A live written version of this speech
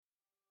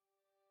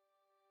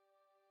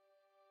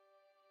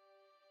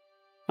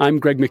I'm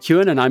Greg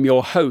McEwen, and I'm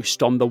your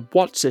host on the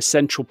What's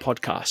Essential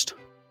podcast.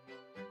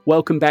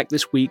 Welcome back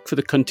this week for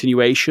the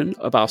continuation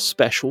of our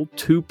special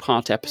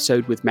two-part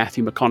episode with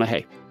Matthew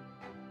McConaughey.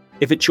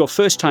 If it's your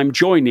first time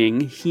joining,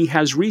 he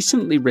has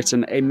recently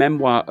written a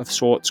memoir of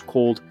sorts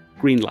called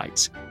Green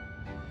Lights,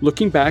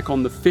 looking back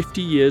on the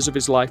 50 years of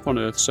his life on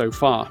Earth so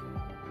far.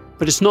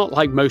 But it's not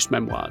like most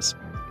memoirs.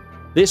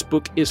 This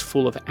book is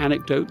full of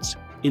anecdotes,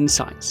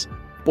 insights,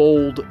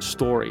 bold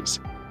stories.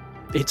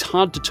 It's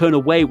hard to turn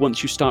away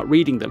once you start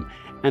reading them,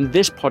 and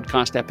this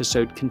podcast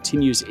episode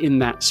continues in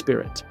that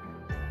spirit.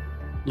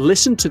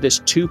 Listen to this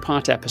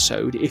two-part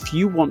episode if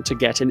you want to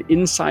get an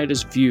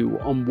insider's view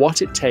on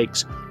what it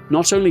takes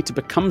not only to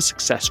become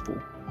successful,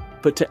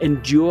 but to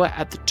endure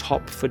at the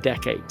top for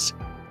decades,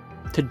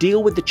 to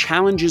deal with the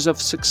challenges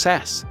of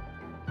success,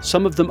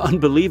 some of them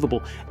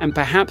unbelievable, and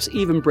perhaps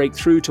even break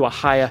through to a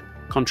higher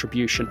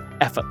contribution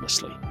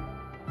effortlessly.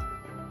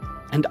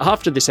 And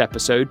after this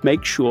episode,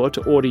 make sure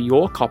to order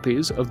your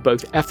copies of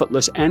both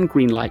Effortless and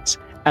Green Lights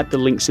at the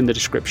links in the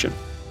description.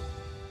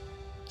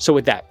 So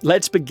with that,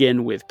 let's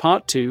begin with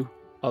part 2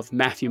 of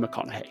Matthew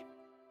McConaughey.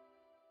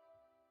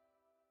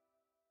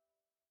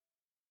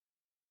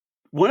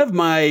 One of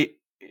my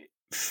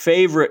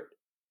favorite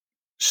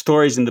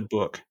stories in the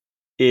book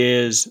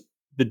is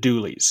the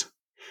Dooleys,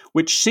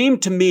 which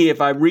seemed to me, if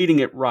I'm reading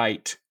it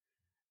right,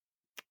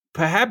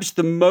 perhaps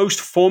the most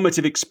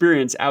formative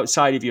experience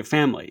outside of your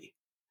family.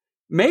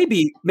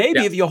 Maybe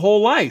of your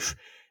whole life,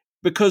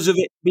 because of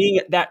it being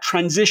at that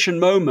transition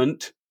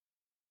moment.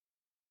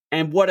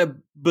 And what a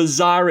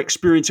bizarre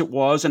experience it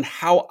was, and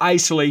how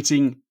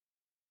isolating,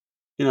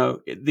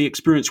 the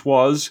experience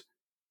was.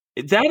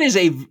 That is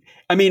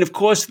of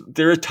course,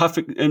 there are tough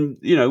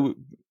and,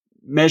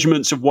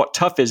 measurements of what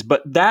tough is,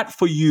 but that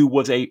for you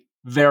was a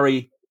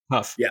very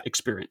tough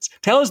experience.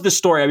 Tell us the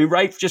story.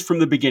 Right just from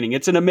the beginning.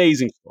 It's an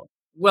amazing story.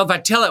 Well, if I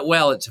tell it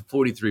well, it's a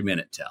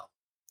 43-minute tell.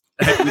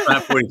 We don't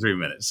have 43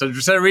 minutes.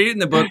 So read it in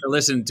the book or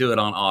listen to it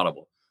on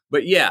Audible.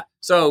 But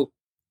so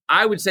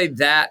I would say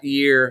that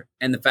year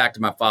and the fact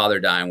of my father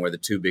dying were the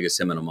two biggest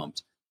seminal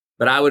moments.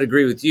 But I would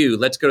agree with you.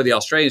 Let's go to the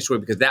Australian story,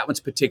 because that one's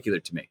particular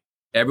to me.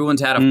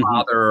 Everyone's had a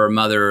father or a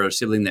mother or a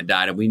sibling that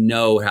died, and we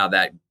know how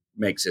that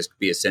makes us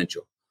be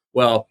essential.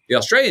 Well, the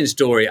Australian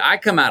story, I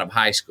come out of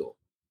high school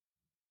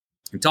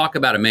and talk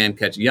about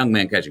a young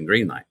man catching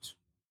green lights.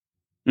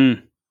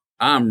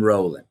 I'm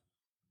rolling.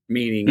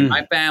 Meaning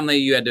my family,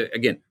 you had to,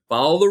 again,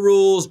 follow the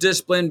rules,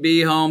 discipline,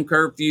 be home,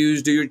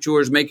 curfews, do your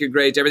chores, make your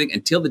grades, everything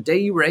until the day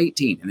you were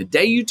 18. And the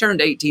day you turned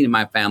 18 in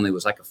my family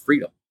was like a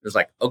freedom. It was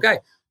like, okay,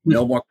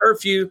 no more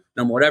curfew,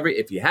 no more whatever.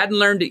 If you hadn't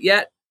learned it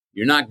yet,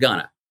 you're not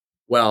gonna.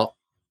 Well,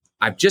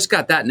 I've just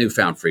got that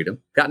newfound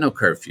freedom, got no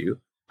curfew.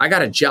 I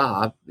got a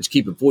job that's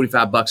keeping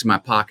 $45 in my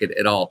pocket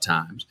at all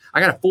times. I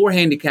got a 4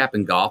 handicap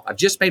in golf. I've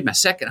just made my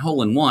second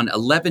hole-in-one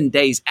 11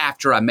 days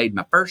after I made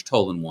my first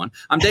hole-in-one.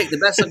 I'm dating the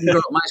best-looking girl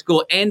at my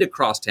school and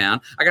across town.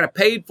 I got a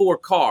paid-for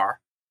car.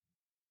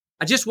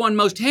 I just won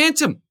most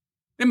handsome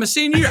in my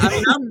senior year.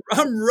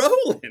 I'm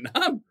rolling.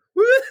 I'm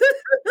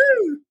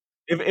woo-hoo-hoo.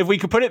 If we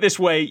could put it this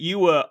way, you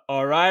were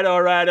all right.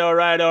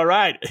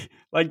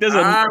 Like there's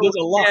a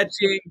lot.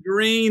 Catching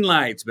green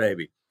lights,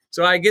 baby.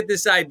 So I get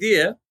this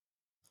idea.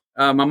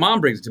 My mom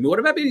brings it to me. What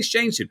about being an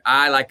exchange student?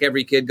 I, like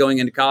every kid going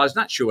into college,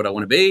 not sure what I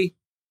want to be.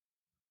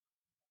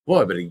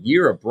 Boy, but a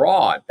year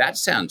abroad, that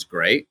sounds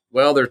great.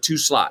 Well, there are 2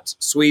 slots,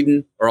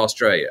 Sweden or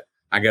Australia.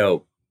 I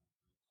go,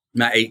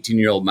 my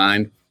 18-year-old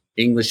mind,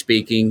 English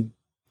speaking,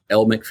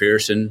 Elle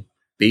Macpherson,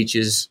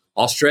 beaches,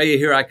 Australia,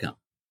 here I come.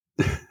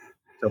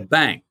 So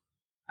bang,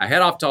 I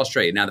head off to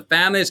Australia. Now, the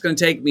family that's going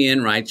to take me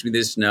in writes me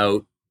this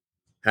note.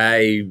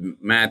 Hey,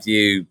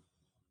 Matthew,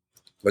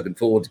 looking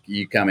forward to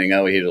you coming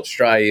over here to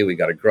Australia. We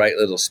got a great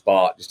little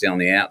spot just on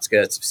the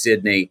outskirts of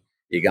Sydney.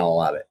 You're going to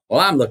love it.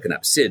 Well, I'm looking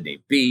up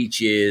Sydney,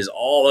 beaches,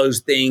 all those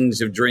things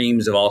of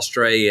dreams of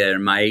Australia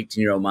in my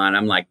 18-year-old mind.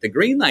 I'm like, the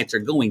green lights are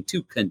going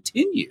to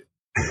continue.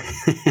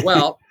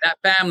 Well, that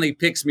family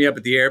picks me up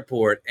at the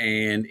airport.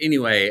 And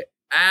anyway,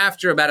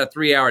 after about a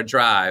 3-hour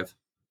drive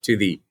to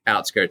the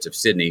outskirts of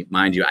Sydney,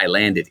 mind you, I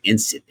landed in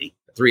Sydney.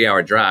 A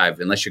 3-hour drive,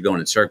 unless you're going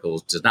in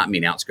circles, does not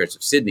mean outskirts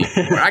of Sydney,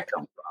 where I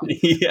come from.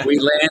 Yeah. We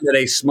land at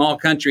a small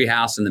country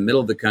house in the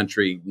middle of the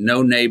country,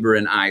 no neighbor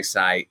in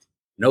eyesight,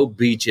 no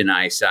beach in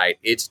eyesight.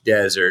 It's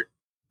desert,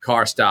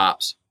 car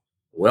stops.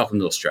 Welcome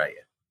to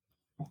Australia.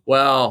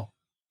 Well,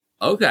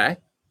 okay.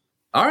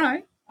 All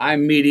right. I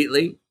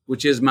immediately,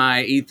 which is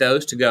my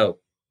ethos, to go,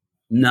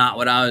 not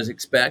what I was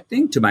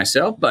expecting to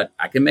myself, but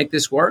I can make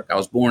this work. I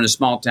was born in a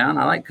small town.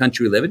 I like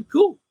country living.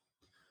 Cool.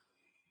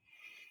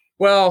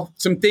 Well,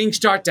 some things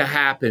start to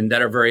happen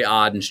that are very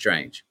odd and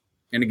strange.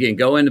 And again,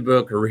 go in the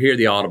book or hear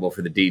the Audible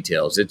for the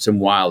details. It's some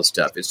wild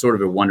stuff. It's sort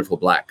of a wonderful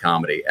black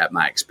comedy at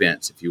my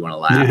expense, if you want to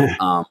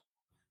laugh.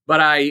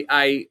 But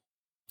I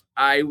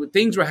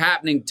things were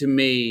happening to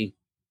me,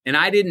 and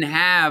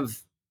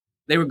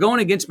they were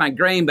going against my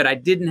grain, but I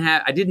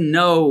didn't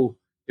know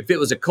if it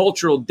was a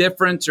cultural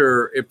difference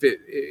or if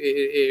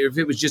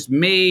it was just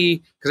me,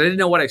 because I didn't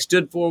know what I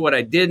stood for, what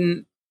I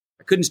didn't.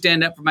 I couldn't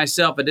stand up for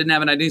myself. I didn't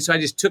have an identity. So I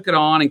just took it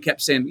on and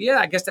kept saying, yeah,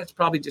 I guess that's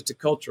probably just a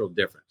cultural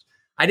difference.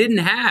 I didn't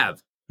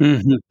have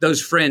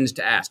those friends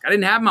to ask. I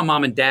didn't have my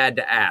mom and dad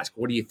to ask,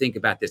 what do you think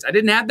about this? I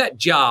didn't have that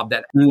job,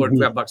 that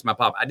 $45 my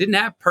pop. I didn't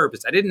have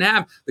purpose. I didn't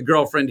have the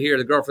girlfriend here,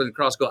 the girlfriend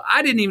across school.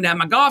 I didn't even have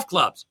my golf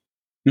clubs.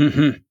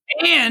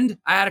 And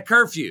I had a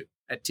curfew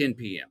at 10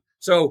 p.m.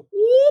 So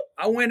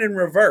I went in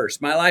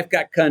reverse. My life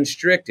got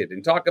constricted.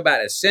 And talk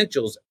about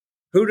essentials.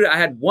 I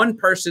had one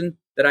person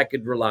that I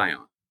could rely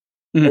on.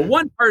 Or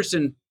one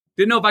person,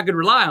 didn't know if I could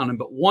rely on him,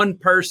 but one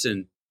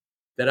person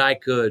that I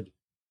could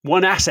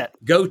one asset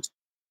go to.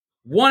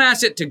 One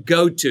asset to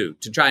go to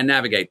try and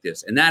navigate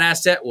this. And that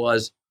asset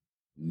was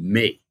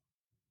me.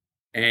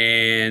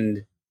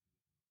 And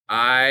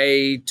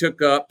I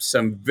took up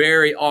some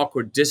very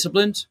awkward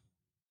disciplines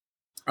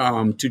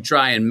to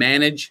try and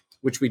manage,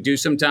 which we do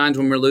sometimes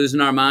when we're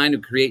losing our mind, to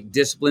create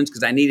disciplines,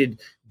 because I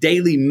needed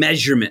daily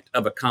measurement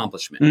of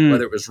accomplishment,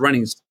 whether it was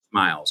running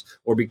miles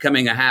or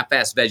becoming a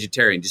half-assed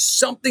vegetarian, just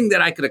something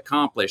that I could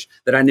accomplish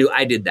that I knew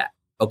I did that.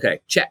 Okay,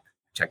 check.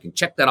 I can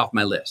check that off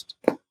my list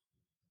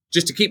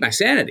just to keep my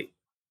sanity.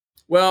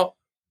 Well,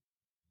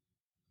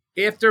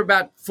 after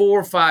about 4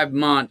 or 5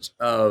 months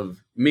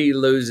of me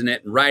losing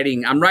it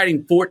and I'm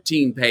writing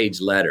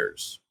 14-page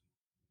letters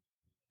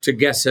to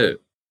guess who?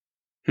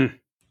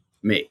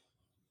 Me.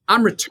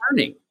 I'm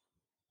returning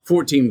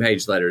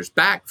 14-page letters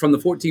back from the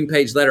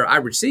 14-page letter I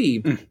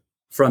received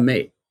from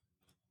me.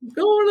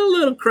 Going a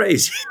little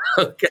crazy.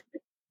 Okay.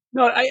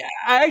 No, I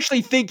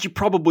actually think you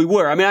probably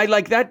were. I mean, I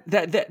like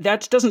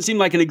that doesn't seem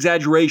like an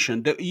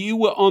exaggeration. That you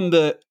were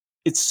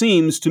it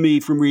seems to me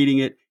from reading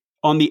it,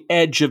 on the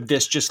edge of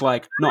this, just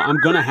like, no, I'm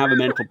going to have a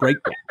mental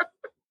breakdown.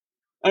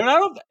 I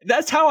mean,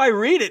 that's how I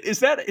read it. Is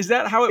that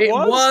how it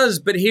was? It was,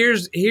 but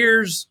here's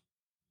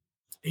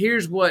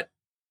what,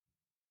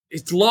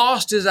 it's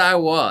lost as I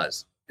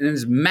was and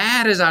as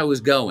mad as I was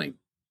going.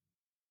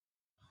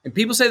 And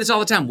people say this all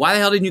the time. Why the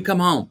hell didn't you come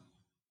home?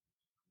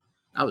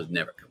 I was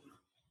never coming home.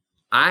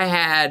 I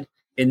had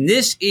in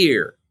this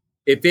ear,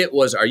 if it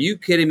was, are you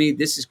kidding me?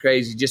 This is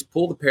crazy. Just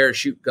pull the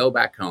parachute, go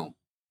back home,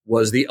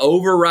 was the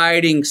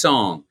overriding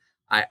song.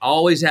 I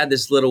always had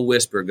this little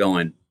whisper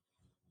going,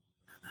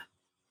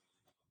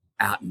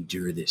 out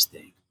endure this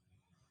thing.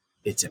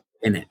 It's a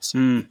penance.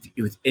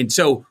 And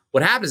so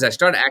what happened is I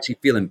started actually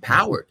feeling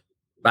empowered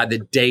by the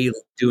daily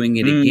doing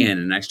it again.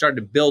 And I started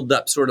to build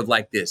up sort of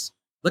like this,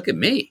 look at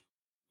me,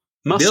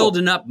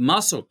 building up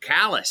muscle,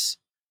 callus,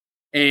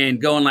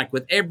 and going like,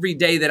 with every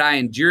day that I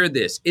endure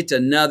this, it's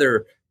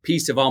another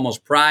piece of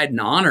almost pride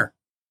and honor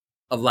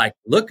of like,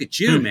 look at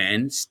you,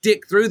 man,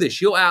 stick through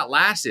this. You'll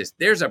outlast this.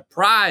 There's a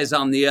prize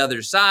on the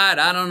other side.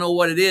 I don't know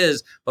what it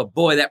is, but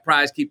boy, that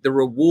prize the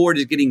reward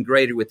is getting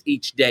greater with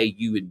each day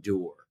you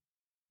endure.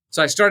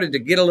 So I started to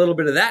get a little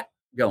bit of that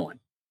going.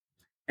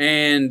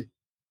 And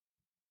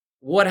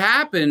what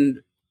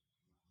happened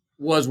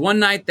was one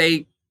night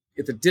they,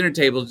 at the dinner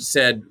table,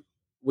 said,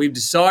 we've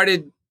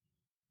decided,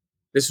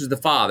 this was the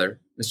father,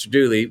 Mr.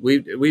 Dooley,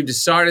 we've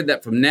decided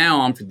that from now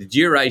on, for the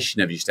duration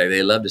of your stay,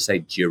 they love to say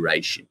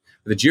duration,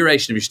 for the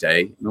duration of your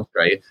stay in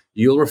Australia,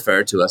 you'll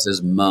refer to us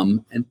as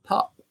Mum and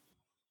Pop.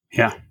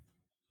 Yeah.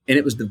 And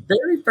it was the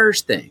very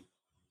first thing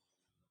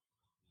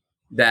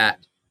that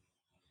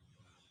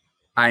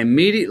I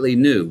immediately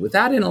knew,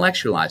 without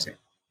intellectualizing,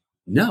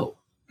 no,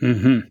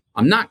 I'm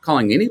not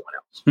calling anyone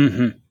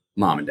else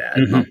mom and dad,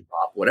 mom and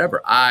pop,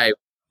 whatever. I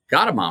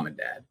got a mom and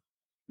dad.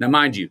 Now,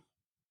 mind you,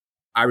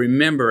 I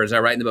remember, as I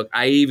write in the book,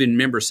 I even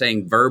remember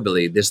saying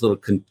verbally this little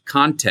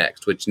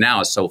context, which now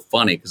is so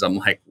funny because I'm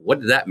like, what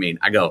does that mean?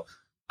 I go,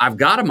 I've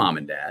got a mom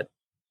and dad,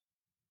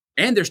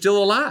 and they're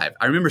still alive.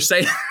 I remember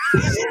saying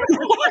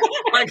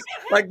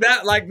like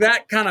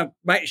that kind of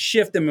might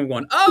shift them and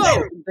going,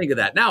 oh, think of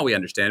that. Now we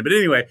understand. But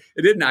anyway,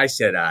 it didn't. I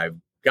said, I've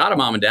got a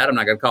mom and dad. I'm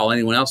not going to call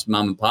anyone else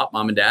mom and pop,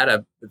 mom and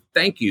dad.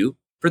 Thank you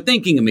for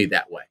thinking of me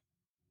that way.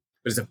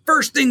 But it's the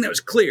first thing that was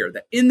clear,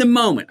 that in the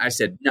moment I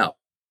said, no,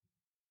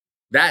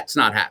 that's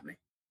not happening.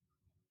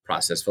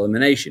 Process of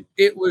elimination.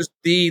 It was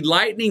the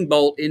lightning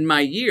bolt in my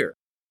year.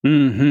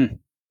 The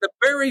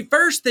very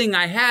first thing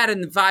I had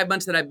in the 5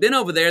 months that I've been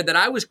over there that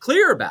I was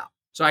clear about.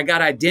 So I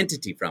got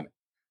identity from it.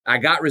 I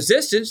got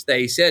resistance.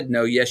 They said,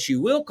 no, yes,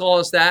 you will call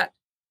us that.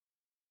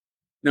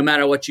 No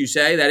matter what you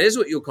say, that is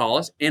what you'll call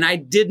us. And I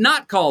did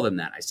not call them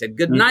that. I said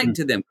good night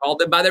to them, called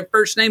them by their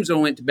first names when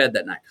I went to bed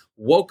that night.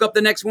 Woke up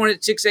the next morning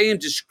at 6 a.m.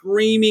 to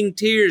screaming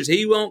tears.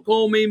 He won't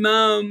call me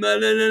mom.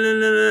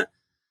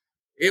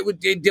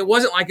 It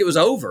wasn't like it was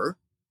over.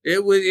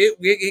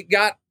 It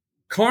got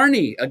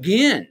carny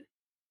again.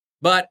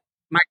 But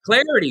my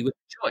clarity was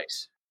the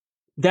choice.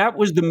 That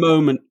was the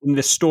moment in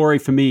the story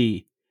for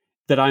me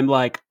that I'm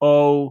like,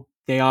 oh,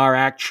 they're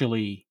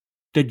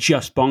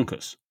just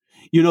bonkers.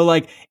 You know,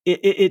 like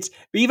it's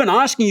even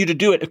asking you to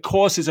do it, of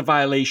course, is a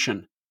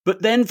violation.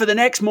 But then for the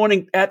next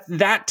morning, at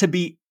that to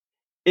be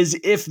as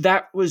if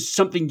that was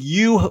something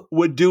you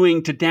were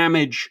doing to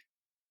damage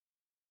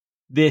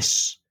the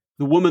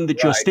woman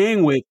that you're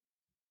staying with.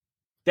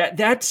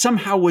 That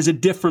somehow was a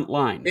different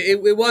line.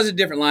 It was a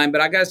different line, but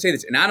I got to say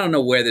this, and I don't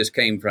know where this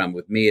came from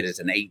with me as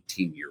an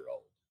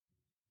 18-year-old,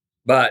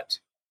 but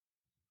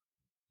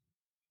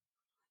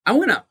I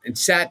went up and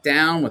sat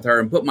down with her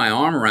and put my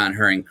arm around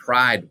her and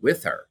cried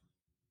with her.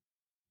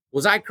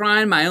 Was I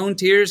crying my own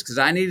tears because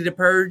I needed a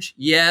purge?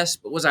 Yes,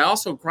 but was I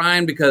also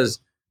crying because,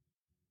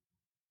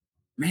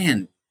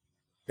 man,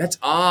 that's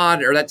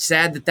odd or that's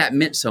sad that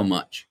meant so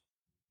much,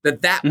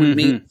 that would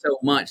mean so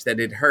much that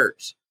it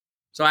hurts.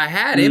 So I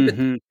had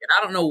empathy, and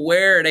I don't know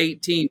where at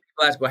 18,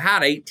 people ask, well, how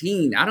at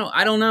 18?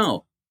 I don't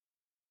know.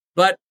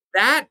 But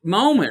that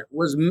moment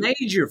was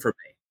major for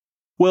me.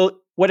 Well,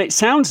 what it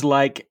sounds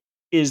like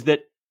is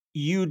that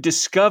you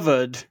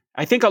discovered,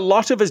 I think a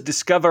lot of us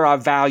discover our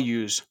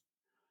values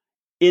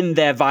in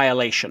their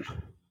violation.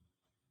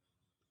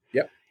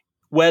 Yep.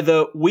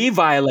 Whether we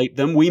violate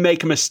them, we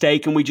make a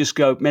mistake and we just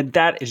go, man,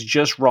 that is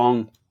just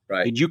wrong.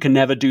 Right. You can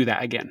never do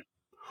that again.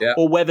 Yeah.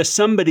 Or whether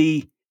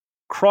somebody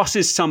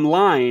crosses some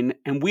line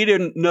and we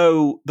didn't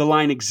know the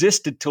line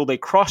existed till they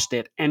crossed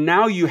it. And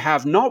now you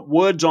have not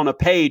words on a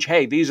page,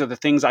 hey, these are the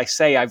things I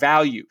say I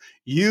value.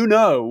 You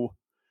know,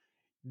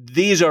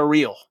 these are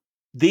real.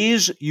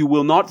 These you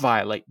will not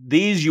violate.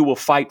 These you will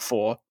fight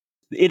for.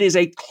 It is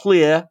a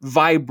clear,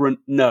 vibrant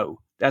no.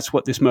 That's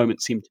what this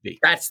moment seemed to be.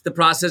 That's the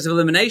process of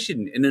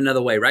elimination in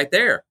another way right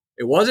there.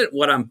 It wasn't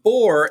what I'm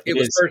for. It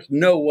was first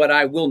know what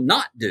I will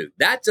not do.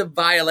 That's a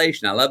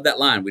violation. I love that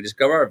line. We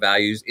discover our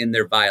values in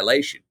their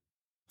violation.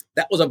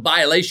 That was a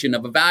violation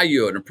of a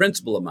value and a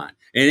principle of mine.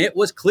 And it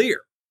was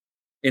clear.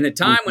 In a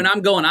time when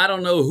I'm going, I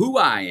don't know who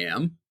I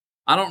am.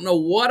 I don't know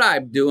what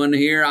I'm doing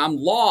here. I'm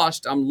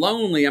lost. I'm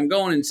lonely. I'm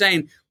going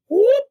insane.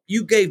 Whoop,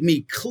 you gave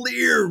me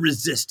clear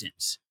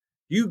resistance.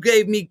 You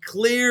gave me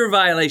clear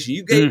violation.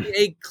 You gave me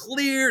a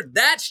clear,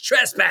 that's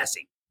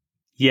trespassing.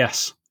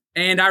 Yes.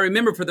 And I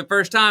remember for the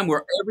first time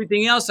where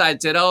everything else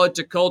I'd said, oh, it's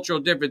a cultural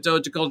difference. Oh,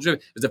 it's a cultural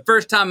difference. It was the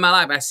first time in my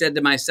life I said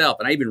to myself,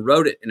 and I even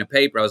wrote it in a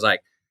paper. I was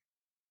like,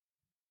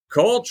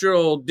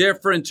 cultural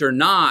difference or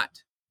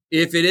not,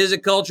 if it is a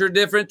cultural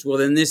difference, well,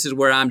 then this is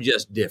where I'm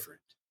just different.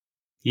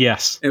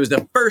 Yes. It was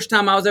the first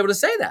time I was able to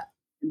say that,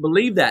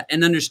 believe that,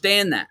 and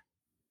understand that.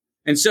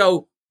 And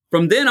so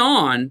from then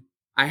on,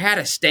 I had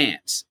a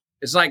stance.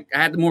 It's like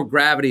I had more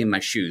gravity in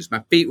my shoes.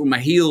 My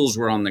heels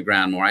were on the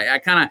ground more.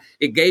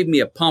 It gave me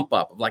a pump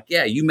up of like,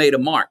 yeah, you made a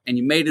mark and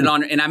you made it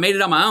on, and I made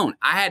it on my own.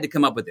 I had to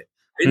come up with it.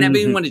 I didn't have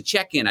anyone to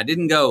check in. I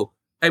didn't go,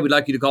 hey, we'd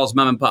like you to call us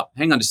mom and pop.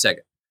 Hang on just a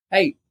second.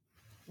 Hey,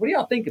 what do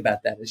y'all think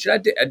about that? Should I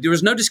do? There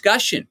was no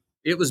discussion.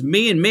 It was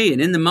me. And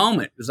in the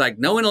moment, it was like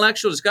no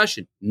intellectual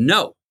discussion.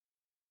 No,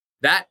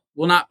 that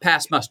will not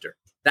pass muster.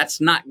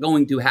 That's not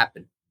going to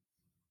happen.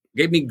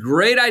 Gave me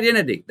great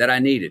identity that I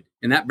needed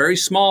in that very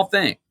small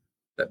thing.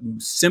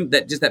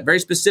 That very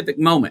specific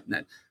moment, and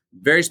that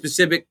very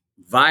specific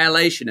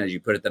violation, as you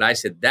put it, that I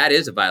said, that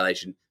is a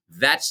violation.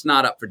 That's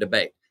not up for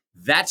debate.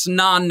 That's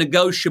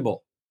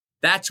non-negotiable.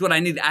 That's what I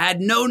needed. I had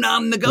no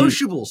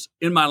non-negotiables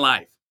in my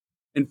life.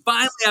 And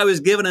finally, I was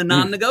given a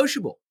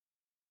non-negotiable.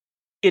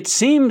 It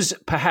seems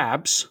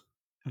perhaps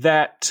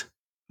that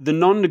the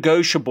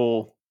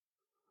non-negotiable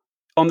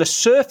on the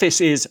surface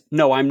is,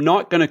 no, I'm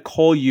not going to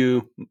call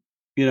you,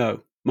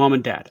 mom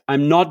and dad.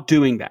 I'm not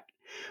doing that.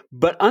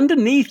 But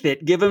underneath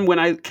it, given when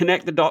I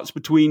connect the dots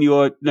between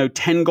your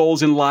 10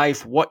 goals in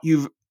life, what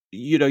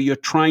you're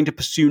trying to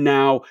pursue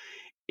now,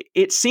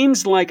 it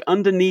seems like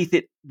underneath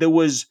it, there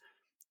was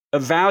a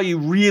value,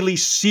 really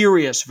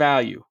serious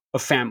value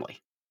of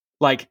family.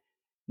 Like,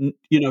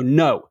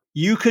 no,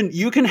 you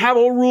can have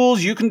all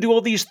rules, you can do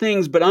all these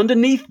things, but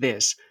underneath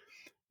this,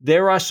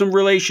 there are some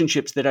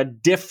relationships that are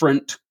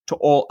different to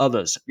all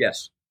others.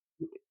 Yes.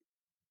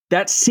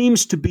 That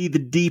seems to be the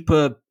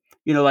deeper,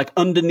 like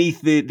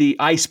underneath the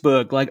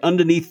iceberg, like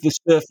underneath the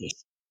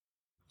surface.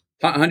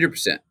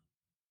 100%.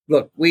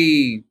 Look,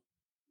 and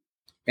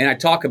I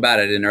talk about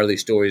it in early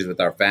stories with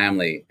our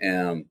family.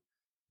 The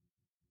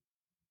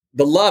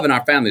love in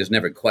our family was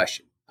never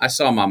questioned. I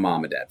saw my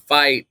mom and dad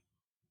fight.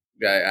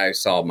 I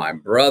saw my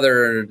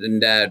brother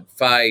and dad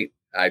fight.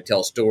 I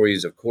tell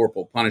stories of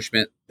corporal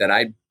punishment that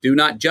I do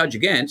not judge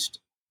against.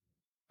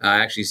 I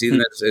actually see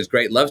them as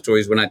great love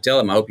stories when I tell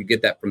them. I hope you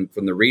get that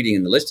from the reading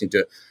and the listening to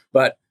it.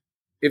 But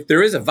if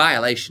there is a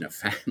violation of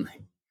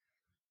family,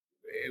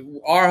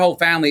 our whole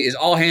family is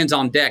all hands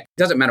on deck.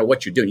 It doesn't matter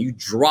what you're doing. You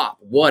drop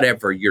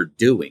whatever you're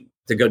doing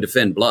to go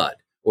defend blood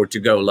or to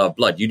go love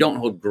blood. You don't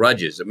hold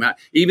grudges.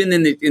 Even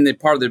in the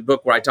part of the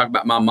book where I talk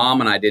about my mom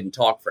and I didn't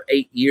talk for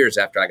 8 years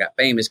after I got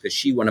famous because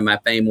she wanted my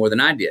fame more than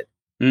I did.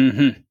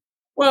 Mm-hmm.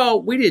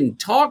 Well, we didn't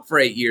talk for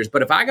 8 years,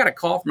 but if I got a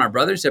call from my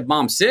brother and said,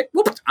 Mom's sick,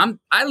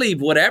 I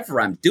leave whatever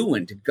I'm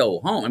doing to go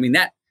home. I mean,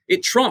 that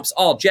it trumps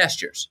all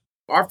gestures.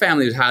 Our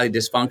family was highly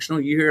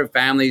dysfunctional. You hear of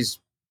families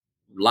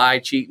lie,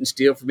 cheat, and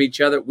steal from each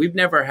other. We've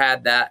never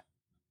had that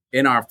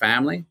in our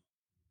family.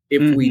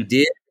 If we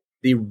did,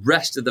 the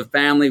rest of the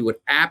family would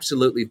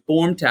absolutely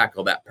form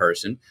tackle that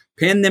person,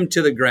 pin them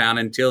to the ground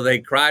until they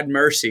cried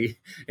mercy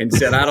and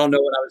said, I don't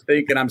know what I was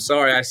thinking. I'm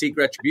sorry. I seek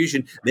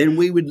retribution. Then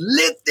we would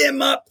lift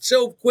them up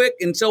so quick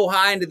and so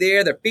high into the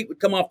air, their feet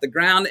would come off the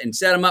ground and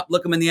set them up,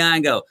 look them in the eye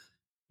and go,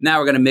 now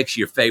we're going to mix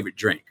your favorite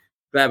drink.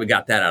 Glad we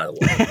got that out of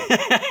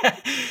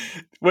the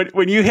way.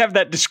 when you have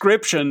that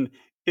description,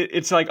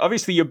 it's like,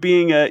 obviously you're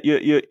being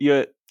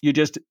you're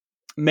just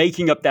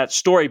making up that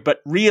story,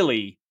 but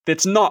really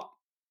that's not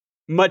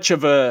much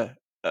of a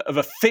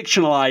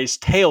fictionalized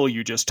tale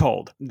you just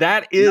told.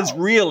 That is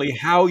really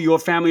how your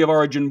family of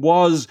origin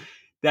was.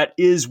 That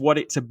is what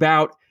it's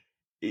about.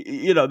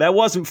 That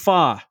wasn't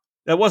far.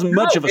 That wasn't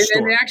much of a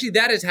story. And actually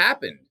that has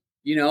happened.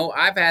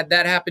 I've had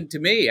that happen to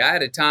me. I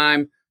had a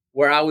time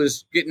where I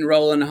was getting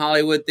rolling in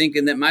Hollywood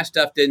thinking that my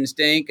stuff didn't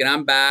stink, and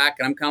I'm back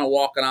and I'm kind of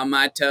walking on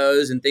my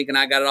toes and thinking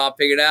I got it all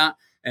figured out.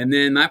 And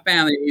then my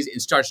family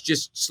starts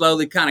just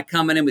slowly kind of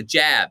coming in with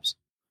jabs.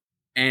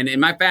 And in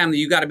my family,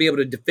 you got to be able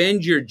to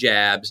defend your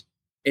jabs.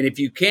 And if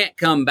you can't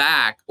come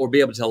back or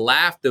be able to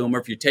laugh to them,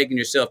 or if you're taking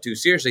yourself too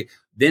seriously,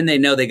 then they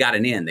know they got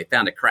an end. They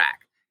found a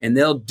crack, and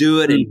they'll do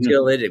it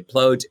until it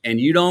implodes.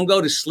 And you don't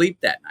go to sleep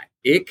that night.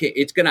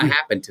 It's going to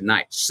happen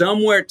tonight.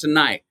 Somewhere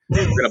tonight,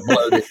 we're going to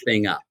blow this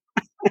thing up.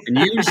 And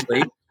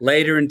usually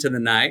later into the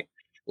night,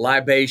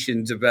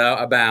 libations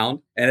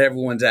abound, and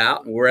everyone's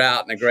out, and we're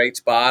out in a great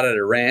spot at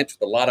a ranch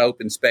with a lot of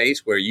open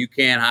space where you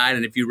can't hide.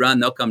 And if you run,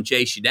 they'll come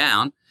chase you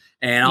down.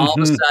 And all of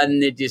a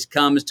sudden, it just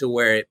comes to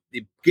where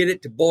they get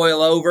it to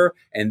boil over,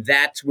 and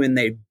that's when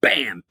they,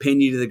 bam, pin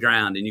you to the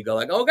ground. And you go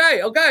like,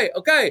 okay,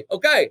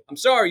 I'm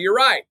sorry, you're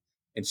right.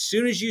 And as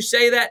soon as you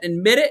say that and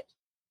admit it,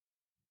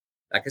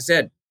 like I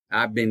said,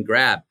 I've been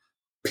grabbed,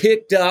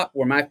 picked up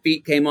where my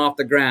feet came off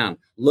the ground,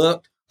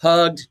 looked,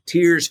 hugged,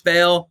 tears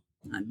fell.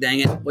 Oh, dang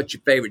it, what's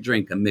your favorite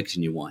drink? I'm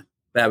mixing you one.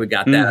 Glad we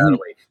got that out of the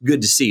way.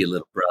 Good to see you,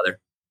 little brother.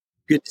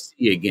 Good to see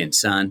you again,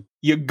 son.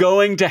 You're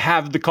going to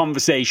have the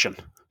conversation.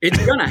 It's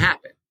going to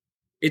happen.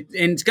 And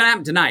it's going to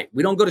happen tonight.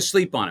 We don't go to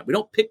sleep on it. We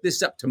don't pick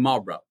this up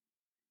tomorrow.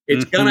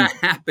 It's going to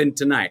happen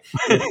tonight.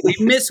 If we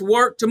miss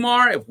work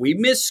tomorrow, if we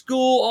miss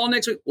school all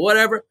next week,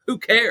 whatever, who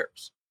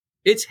cares?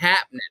 It's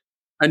happening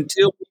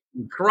until we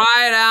can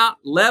cry it out,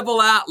 level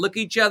out, look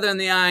each other in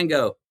the eye and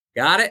go,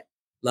 got it?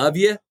 Love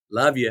you.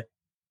 Love you.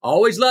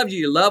 Always loved you.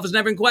 Your love was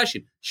never in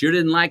question. Sure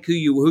didn't like who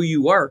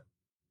you were.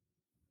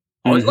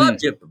 Always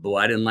loved you, but boy,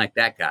 I didn't like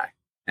that guy.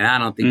 And I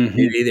don't think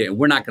you did either. And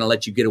we're not going to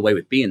let you get away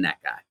with being that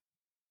guy.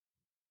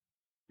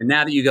 And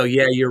now that you go,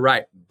 yeah, you're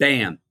right.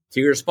 Bam.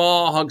 Tears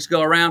fall, hugs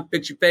go around,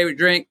 fix your favorite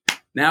drink.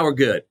 Now we're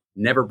good.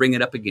 Never bring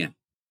it up again.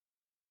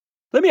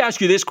 Let me ask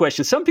you this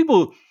question. Some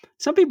people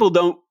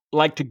don't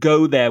like to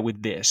go there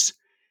with this,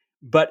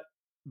 but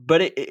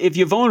if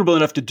you're vulnerable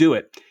enough to do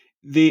it,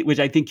 which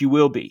I think you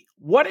will be,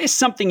 what is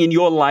something in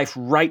your life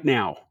right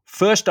now,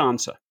 first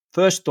answer,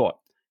 first thought,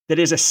 that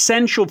is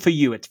essential for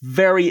you? It's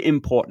very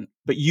important,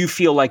 but you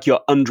feel like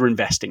you're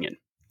underinvesting in.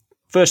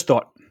 First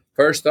thought.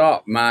 First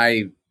thought,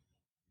 my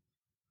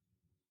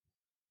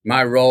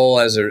role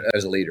as a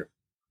leader.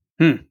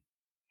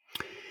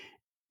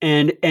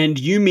 And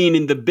you mean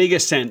in the bigger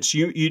sense,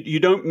 you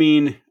don't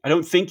mean, I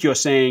don't think you're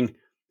saying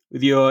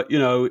with your,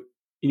 in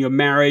your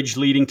marriage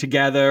leading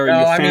together and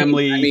your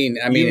family. I mean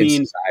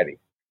in society.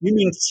 You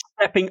mean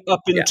stepping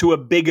up into a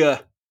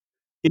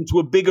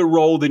bigger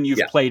role than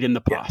you've played in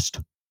the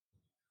past.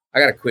 I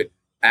got to quit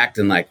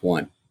acting like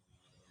one.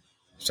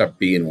 Start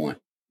being one.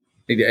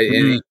 I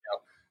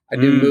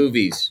do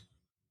movies.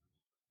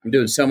 I'm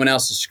doing someone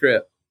else's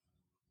script.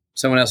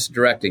 Someone else is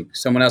directing.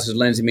 Someone else is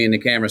lensing me in the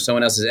camera.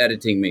 Someone else is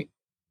editing me.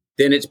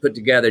 Then it's put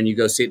together and you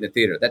go see it in the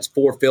theater. That's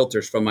 4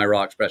 filters from my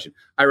raw expression.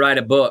 I write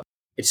a book.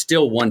 It's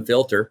still 1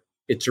 filter.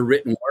 It's a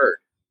written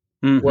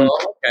word. Well,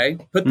 okay.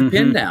 Put the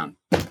pen down,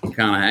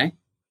 McConaughey.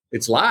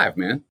 It's live,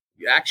 man.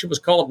 Action was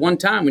called one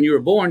time when you were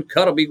born.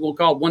 Cut will be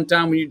called one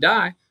time when you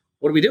die.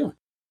 What are we doing?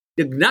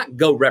 Do not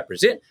go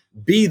represent.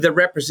 Be the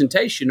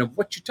representation of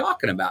what you're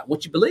talking about,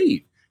 what you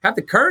believe. Have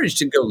the courage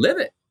to go live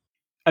it.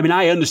 I mean,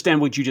 I understand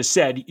what you just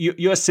said.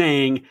 You're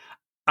saying,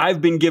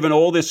 I've been given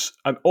all this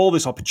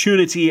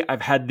opportunity.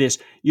 I've had this,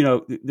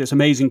 this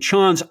amazing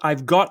chance.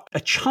 I've got a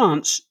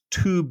chance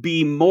to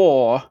be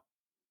more,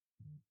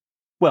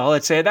 well,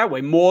 let's say it that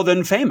way, more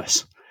than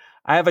famous.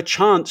 I have a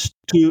chance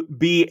to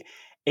be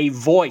a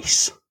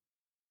voice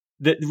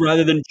that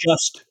rather than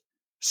just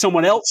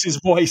someone else's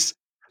voice.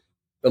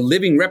 A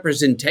living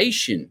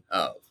representation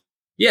of.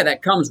 Yeah,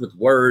 that comes with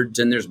words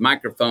and there's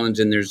microphones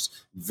and there's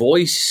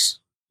voice,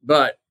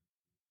 but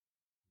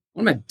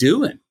what am I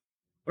doing?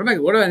 What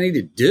do I need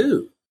to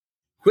do?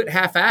 Quit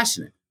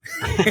half-assing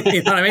it.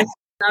 You know what I mean?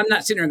 I'm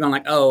not sitting there going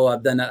like, oh,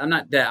 I've done that.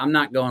 I'm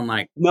not going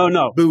like,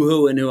 no,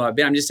 boo-hooing who I've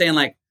been. I'm just saying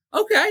like,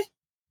 okay,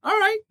 all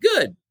right,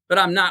 good. But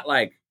I'm not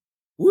like,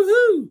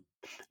 woohoo.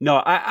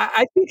 No,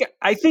 I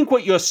think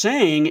what you're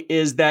saying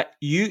is that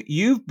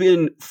you've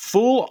been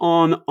full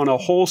on a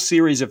whole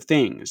series of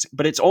things,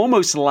 but it's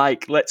almost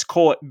like, let's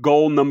call it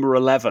goal number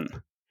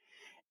 11.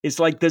 It's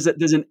like there's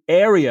an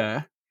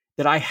area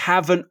that I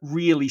haven't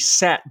really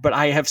set, but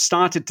I have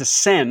started to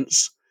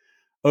sense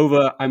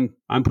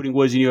I'm putting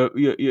words in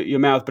your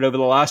mouth, but over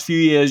the last few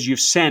years, you've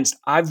sensed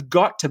I've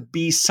got to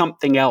be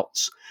something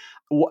else.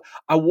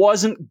 I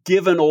wasn't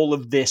given all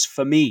of this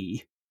for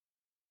me.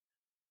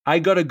 I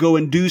got to go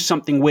and do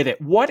something with it.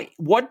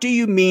 What do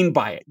you mean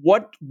by it?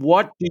 What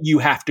do you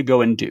have to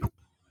go and do?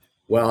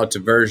 Well, it's a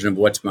version of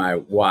what's my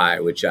why,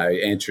 which I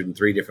answered in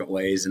 3 different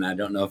ways, and I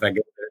don't know if I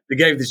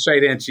gave the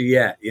straight answer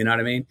yet. You know what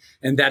I mean?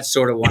 And that's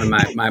sort of one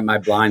of my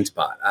blind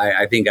spot.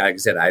 I think, like I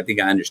said, I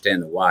think I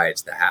understand the why.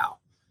 It's the how.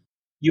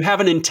 You have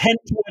an intent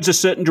towards a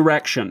certain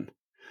direction,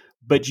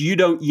 but you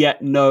don't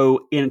yet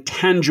know in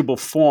tangible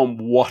form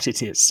what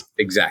it is.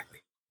 Exactly.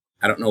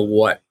 I don't know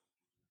what.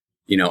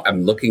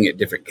 I'm looking at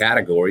different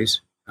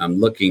categories. I'm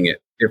looking at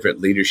different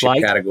leadership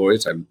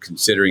categories. I'm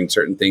considering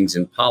certain things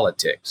in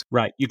politics.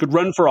 Right. You could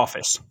run for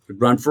office.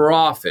 Run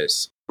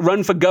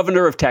for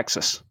governor of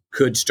Texas.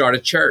 Could start a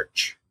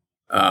church.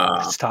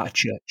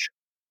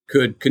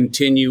 Could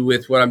continue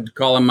with what I'm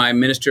calling my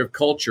minister of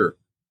culture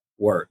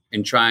work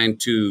and trying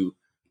to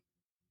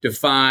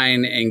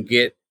define and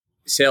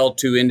sell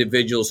to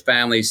individuals,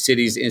 families,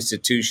 cities,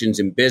 institutions,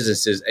 and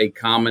businesses a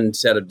common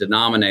set of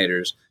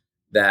denominators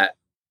that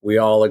we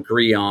all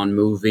agree on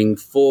moving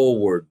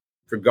forward,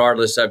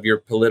 regardless of your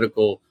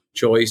political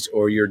choice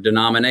or your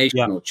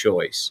denominational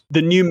choice.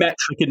 The New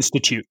Metric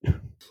Institute.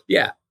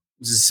 Yeah.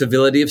 The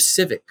civility of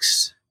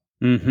civics.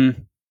 Mm-hmm.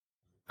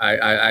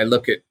 I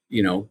look at,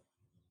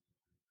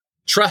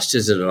 trust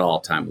is at an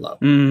all-time low.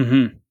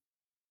 Mm-hmm.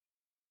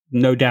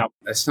 No doubt.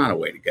 That's not a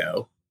way to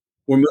go.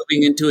 We're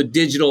moving into a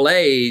digital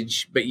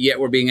age, but yet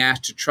we're being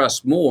asked to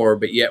trust more,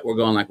 but yet we're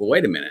going like, well,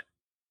 wait a minute.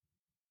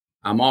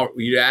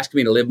 You're asking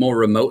me to live more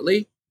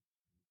remotely?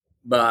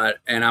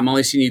 And I'm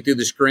only seeing you through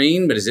the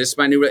screen, but is this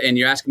my new, and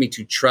you're asking me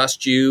to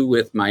trust you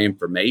with my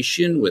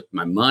information, with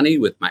my money,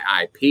 with my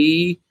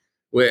IP,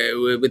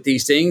 with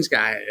these things,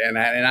 and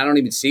I don't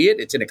even see it.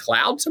 It's in a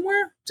cloud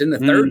somewhere. It's in the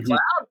third cloud.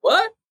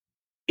 What?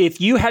 If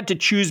you had to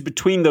choose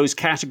between those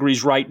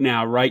categories right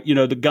now, right?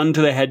 The gun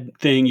to the head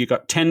thing, you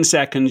got 10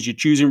 seconds, you're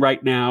choosing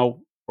right now.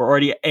 We're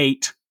already at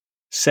 8,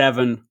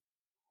 7.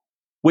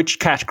 Which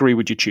category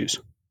would you choose?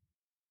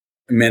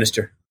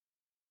 Minister.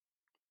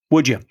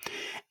 Would you?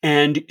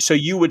 And so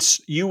you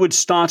would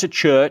start a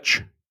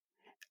church,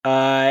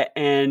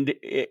 and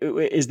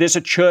is this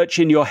a church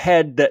in your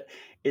head that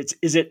is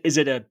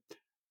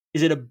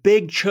it a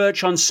big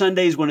church on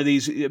Sundays? One of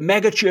these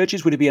mega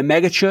churches? Would it be a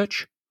mega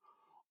church,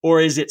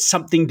 or is it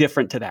something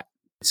different to that?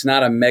 It's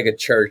not a mega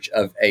church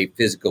of a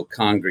physical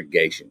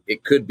congregation.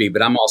 It could be,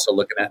 but I'm also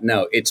looking at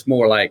It's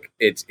more like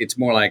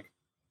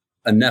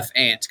enough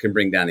ants can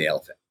bring down the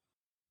elephant.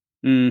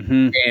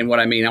 Mm-hmm. And what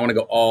I mean, I want to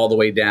go all the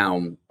way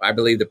down. I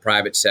believe the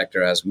private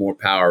sector has more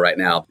power right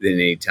now than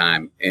any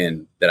time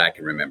that I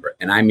can remember.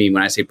 And I mean,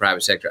 when I say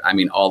private sector, I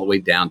mean all the way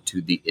down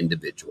to the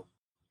individual.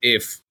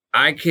 If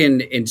I can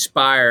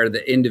inspire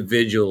the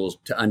individuals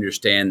to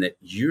understand that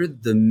you're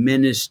the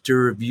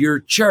minister of your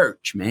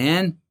church,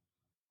 man.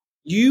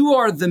 You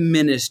are the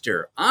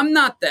minister. I'm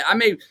not that. I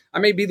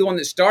may be the one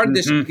that started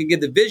this and can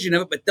give the vision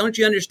of it, but don't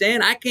you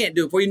understand? I can't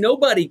do it for you.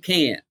 Nobody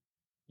can.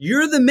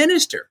 You're the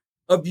minister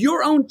of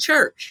your own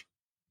church.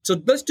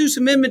 So let's do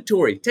some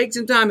inventory. Take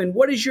some time. And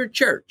what is your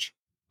church?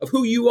 Of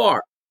who you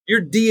are,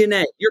 your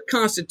DNA, your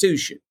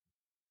constitution.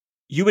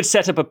 You would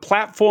set up a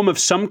platform of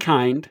some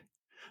kind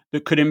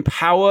that could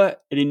empower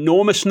an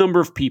enormous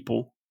number of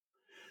people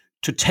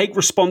to take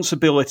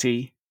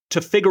responsibility,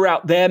 to figure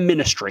out their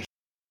ministry,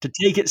 to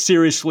take it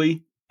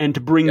seriously, and to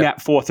bring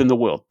that forth in the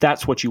world.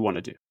 That's what you want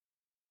to do.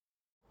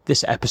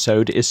 This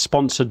episode is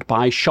sponsored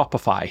by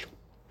Shopify.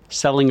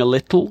 Selling a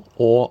little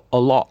or a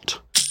lot.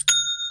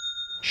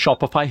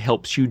 Shopify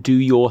helps you do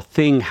your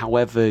thing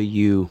however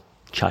you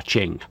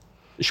cha-ching.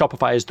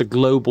 Shopify is the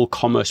global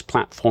commerce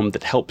platform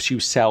that helps you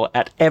sell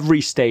at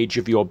every stage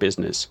of your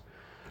business.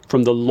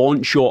 From the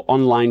launch your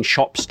online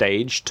shop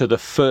stage to the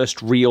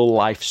first real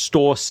life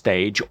store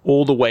stage,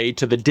 all the way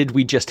to the did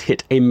we just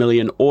hit 1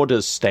 million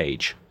orders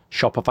stage.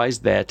 Shopify's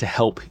there to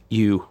help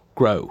you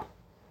grow.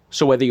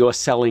 So whether you're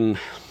selling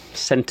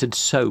scented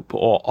soap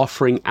or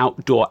offering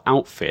outdoor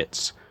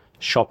outfits,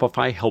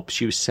 Shopify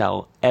helps you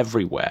sell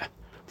everywhere.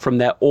 From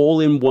their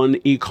all-in-one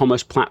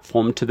e-commerce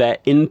platform to their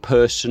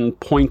in-person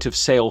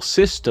point-of-sale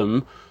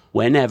system,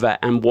 whenever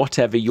and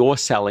whatever you're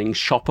selling,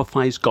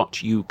 Shopify's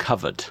got you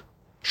covered.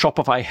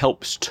 Shopify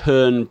helps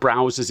turn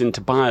browsers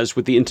into buyers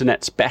with the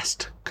internet's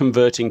best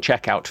converting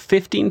checkout,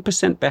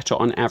 15% better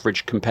on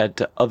average compared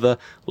to other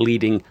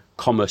leading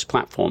commerce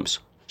platforms.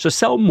 So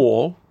sell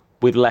more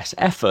with less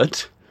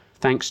effort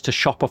thanks to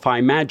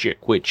Shopify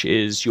Magic, which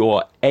is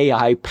your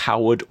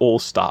AI-powered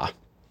all-star.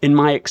 In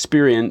my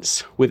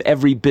experience with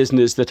every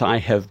business that I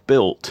have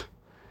built,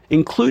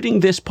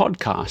 including this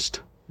podcast,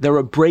 there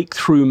are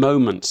breakthrough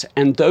moments,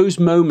 and those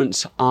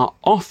moments are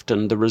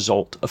often the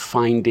result of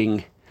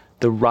finding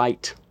the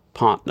right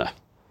partner.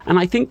 And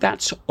I think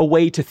that's a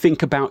way to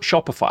think about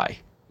Shopify,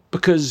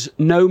 because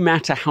no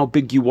matter how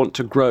big you want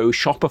to grow,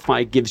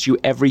 Shopify gives you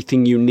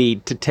everything you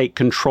need to take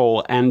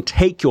control and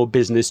take your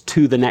business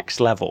to the next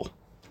level.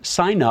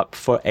 sign up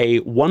for a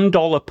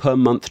 $1 per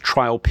month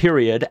trial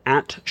period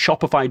at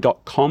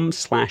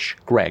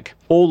shopify.com/Greg,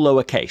 all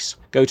lowercase.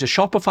 Go to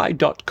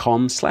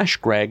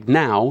shopify.com/Greg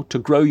now to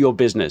grow your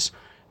business,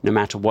 no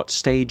matter what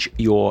stage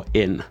you're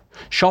in.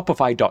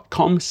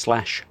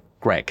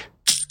 Shopify.com/Greg.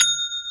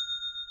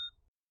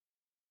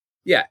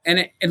 Yeah.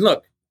 And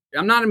look,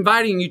 I'm not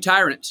inviting you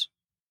tyrants.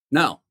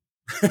 No,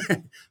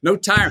 no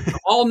tyrant.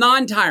 All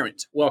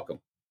non-tyrants, welcome.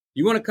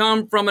 You want to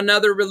come from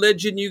another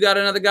religion? You got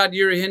another God.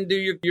 You're a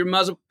Hindu. You're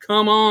Muslim.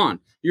 Come on.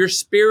 You're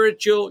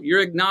spiritual. You're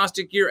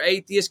agnostic. You're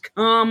atheist.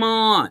 Come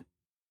on.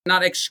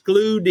 Not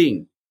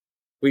excluding.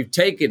 We've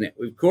taken it.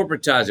 We've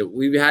corporatized it.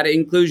 We've had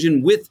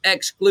inclusion with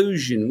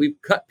exclusion. We've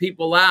cut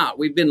people out.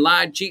 We've been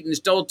lied, cheated, and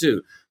stole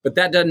to. But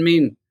that doesn't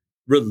mean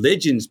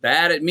religion's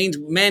bad. It means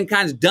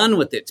mankind's done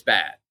with it's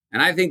bad.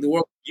 And I think the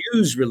world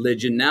uses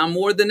religion now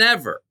more than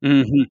ever.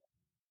 Mm-hmm.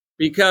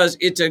 Because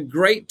it's a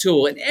great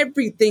tool and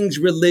everything's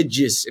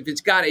religious if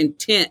it's got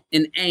intent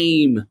and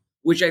aim,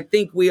 which I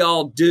think we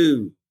all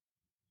do.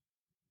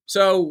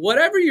 So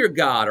whatever your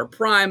God or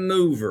prime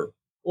mover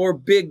or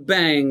Big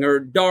Bang or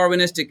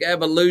Darwinistic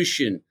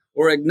evolution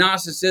or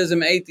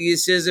agnosticism,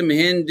 atheism,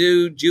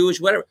 Hindu,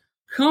 Jewish, whatever,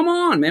 come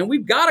on, man.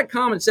 We've got a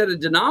common set of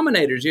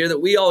denominators here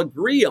that we all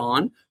agree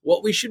on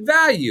what we should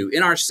value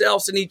in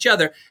ourselves and each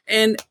other.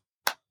 And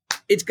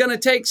it's going to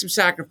take some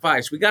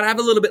sacrifice. We got to have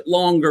a little bit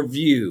longer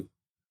view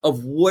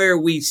of where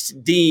we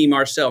deem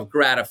ourselves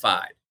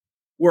gratified.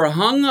 We're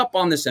hung up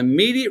on this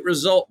immediate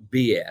result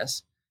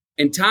BS.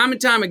 And time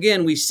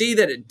again, we see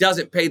that it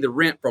doesn't pay the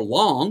rent for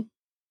long.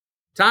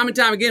 Time and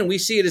time again, we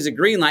see it as a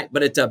green light,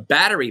 but it's a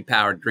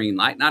battery-powered green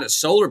light, not a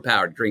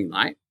solar-powered green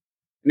light.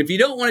 And if you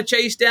don't want to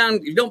chase down,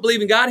 if you don't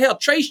believe in God, hell,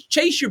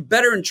 chase your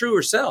better and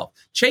truer self.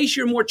 Chase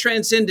your more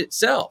transcendent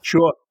self.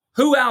 Sure.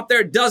 Who out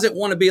there doesn't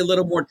want to be a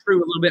little more true,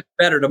 a little bit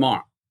better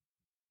tomorrow?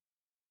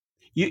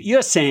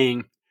 You're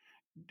saying,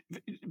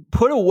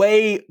 put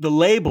away the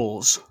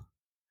labels.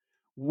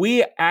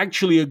 We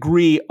actually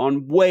agree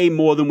on way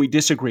more than we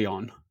disagree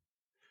on.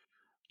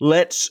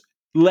 Let's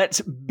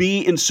be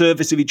in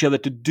service of each other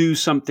to do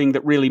something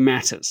that really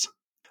matters.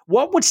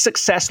 What would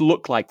success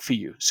look like for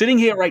you? Sitting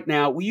here right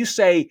now, will you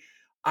say,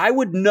 I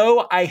would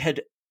know I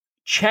had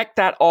checked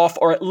that off,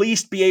 or at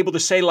least be able to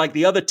say, like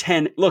the other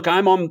 10, look,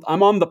 I'm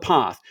on the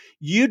path.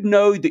 You'd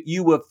know that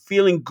you were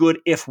feeling good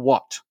if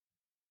what?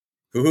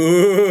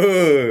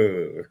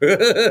 Ooh.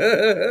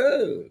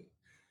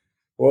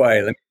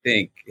 Boy, let me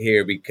think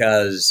here,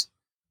 because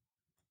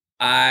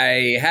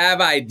I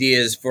have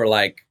ideas for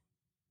like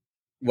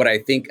what I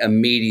think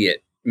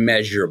immediate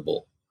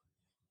measurable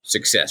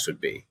success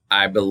would be.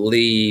 I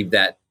believe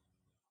that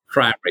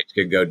crime rates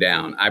could go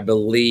down. I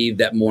believe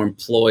that more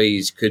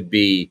employees could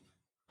be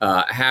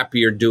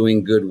happier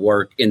doing good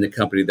work in the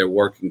company they're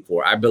working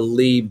for. I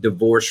believe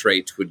divorce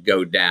rates would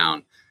go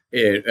down.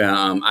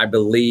 I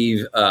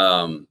believe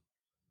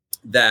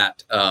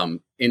that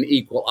in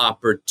equal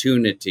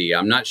opportunity.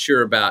 I'm not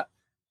sure about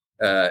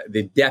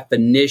the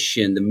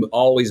definition, the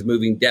always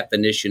moving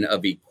definition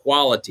of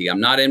equality. I'm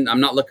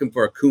not looking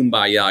for a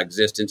kumbaya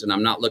existence, and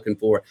I'm not looking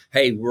for,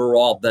 hey, we're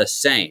all the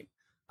same.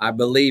 I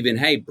believe in,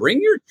 hey,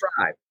 bring your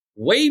tribe,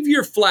 wave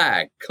your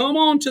flag, come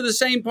on to the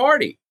same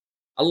party.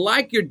 I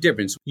like your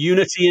difference.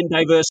 Unity and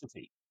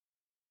diversity.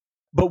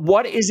 But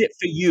what is it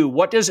for you?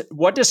 What does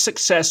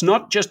success,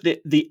 not just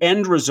the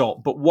end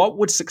result, but what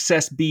would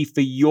success be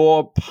for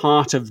your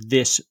part of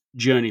this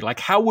journey? Like,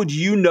 how would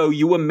you know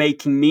you were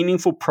making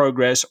meaningful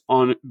progress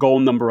on goal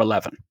number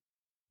 11?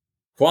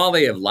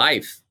 Quality of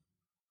life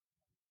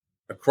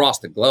across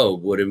the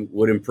globe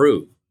would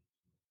improve.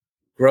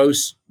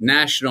 Gross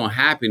national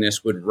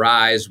happiness would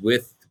rise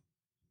with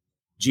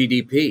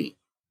GDP.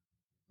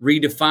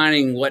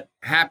 Redefining what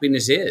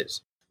happiness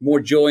is.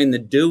 More joy in the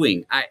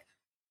doing.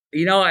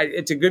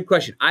 It's a good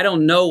question. I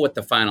don't know what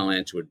the final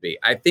answer would be.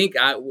 I think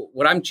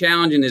what I'm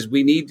challenging is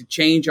we need to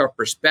change our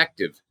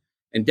perspective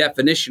and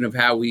definition of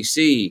how we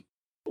see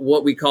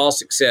what we call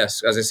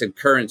success. As I said,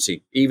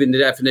 currency, even the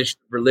definition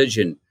of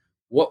religion,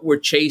 what we're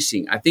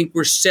chasing. I think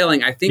we're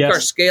selling. I think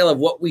our scale of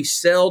what we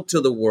sell to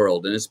the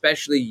world, and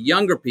especially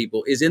younger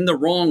people, is in the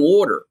wrong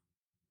order.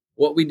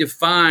 What we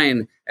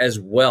define as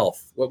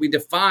wealth, what we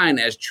define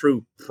as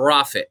true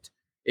profit.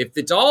 If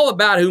it's all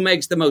about who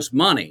makes the most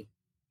money,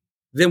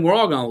 then we're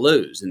all going to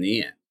lose in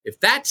the end. If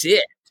that's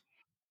it,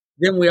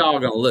 then we're all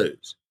going to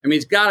lose. I mean,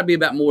 it's got to be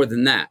about more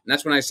than that. And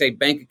that's when I say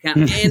bank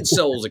account and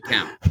soul's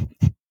account.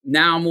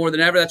 Now more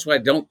than ever, that's why I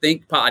don't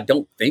think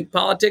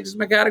politics is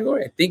my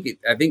category.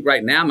 I think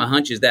right now my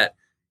hunch is that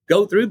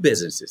go through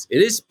businesses.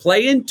 It is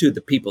play into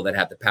the people that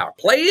have the power.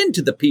 Play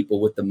into the people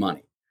with the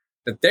money.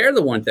 That they're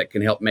the ones that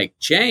can help make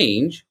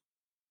change.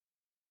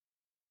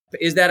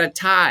 Is that a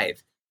tithe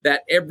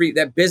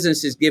that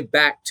businesses give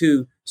back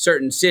to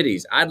certain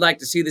cities? I'd like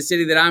to see the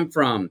city that I'm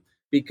from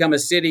become a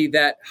city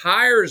that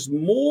hires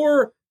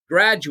more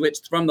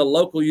graduates from the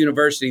local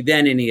university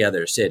than any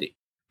other city.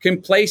 Can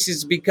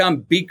places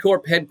become B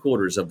Corp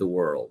headquarters of the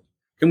world?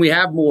 Can we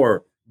have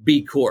more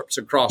B Corps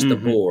across the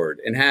board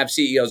and have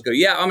CEOs go,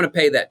 yeah, I'm going to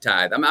pay that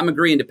tithe. I'm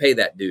agreeing to pay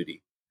that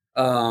duty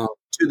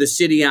to to the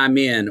city I'm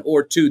in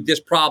or to this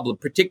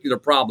particular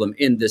problem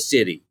in the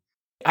city.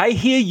 I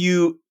hear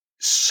you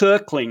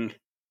circling.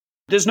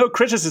 There's no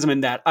criticism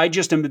in that. I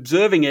just am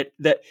observing it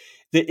that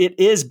it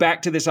is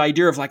back to this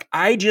idea of like,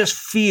 I just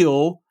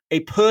feel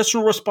a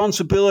personal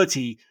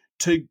responsibility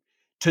to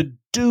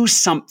do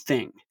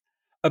something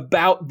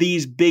about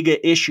these bigger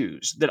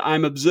issues that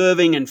I'm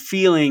observing and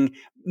feeling,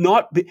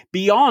 not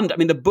beyond. I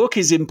mean, the book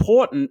is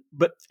important,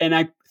 and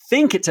I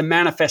think it's a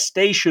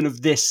manifestation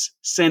of this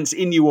sense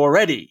in you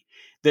already,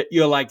 that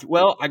you're like,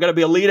 well, I got to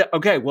be a leader.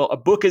 Okay, well, a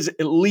book is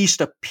at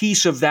least a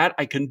piece of that.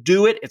 I can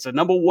do it. It's a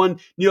 #1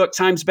 New York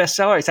Times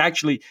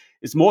bestseller.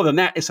 It's more than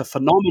that. It's a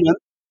phenomenon.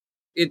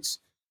 It's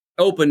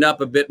opened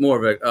up a bit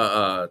more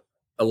of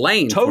a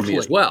lane for me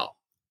as well,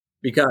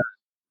 because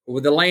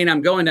with the lane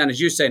I'm going down,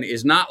 as you're saying,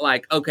 is not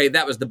like, okay,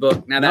 that was the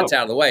book. Now that's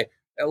out of the way.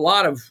 A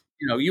lot of,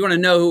 you want to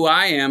know who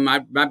I am.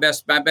 My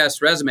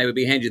best resume would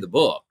be hand you the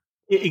book.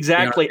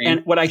 Exactly. You know what I mean?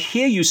 And what I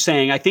hear you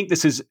saying, I think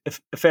this is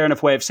a fair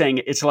enough way of saying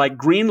it. It's like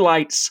green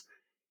lights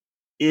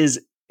is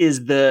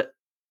the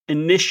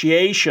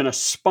initiation, a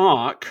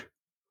spark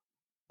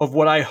of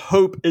what I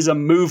hope is a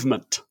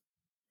movement.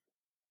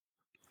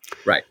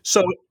 Right.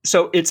 So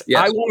it's,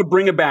 yes. I want to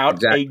bring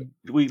about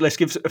let's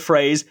give a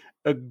phrase,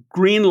 a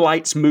green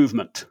lights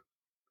movement.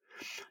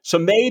 So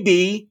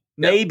maybe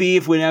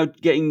if we're now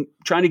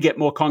trying to get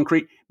more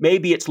concrete,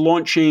 maybe it's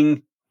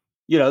launching,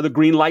 the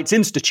Green Lights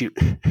Institute.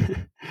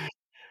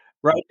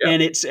 Right. Yeah.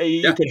 And it's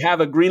you could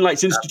have a Green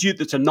Lights Institute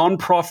that's a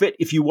nonprofit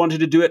if you wanted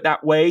to do it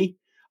that way.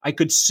 I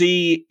could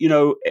see,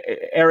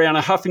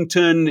 Arianna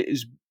Huffington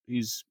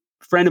is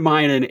a friend of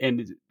mine,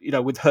 and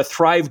with her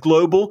Thrive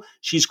Global,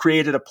 she's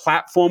created a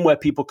platform where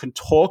people can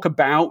talk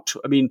about,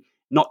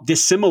 not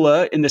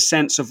dissimilar in the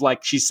sense of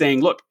like, she's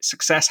saying, look,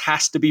 success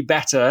has to be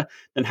better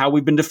than how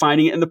we've been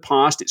defining it in the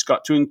past. It's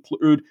got to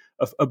include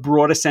a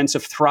broader sense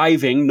of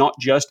thriving, not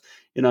just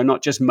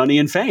money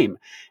and fame.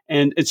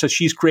 And so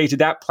she's created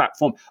that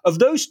platform. Of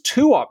those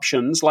two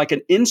options, like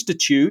an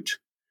institute,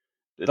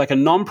 like a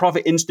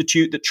nonprofit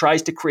institute that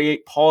tries to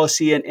create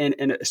policy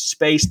and a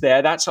space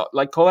there, that's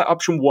like, call that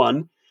option 1.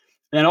 And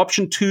then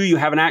option 2, you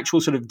have an actual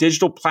sort of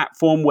digital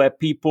platform where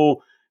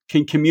people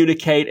can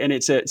communicate, and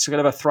it's kind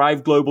of a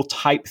Thrive Global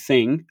type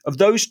thing. Of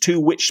those two,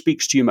 which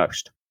speaks to you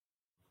most?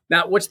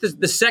 Now, what's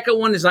the second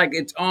one is like,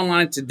 it's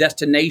online, it's a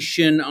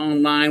destination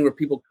online where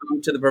people come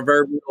to the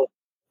proverbial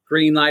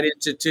Green Light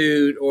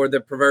Institute or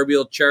the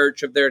proverbial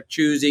church of their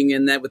choosing,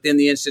 and that within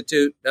the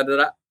institute,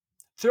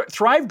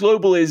 Thrive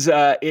Global is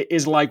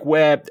like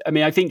where,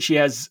 I think she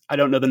has, I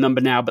don't know the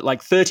number now, but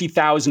like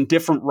 30,000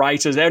 different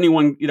writers.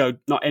 Anyone,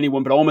 not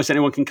anyone, but almost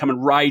anyone can come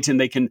and write, and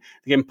they can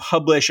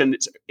publish, and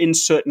it's in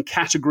certain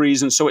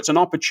categories. And so it's an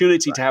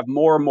opportunity to have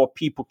more and more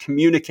people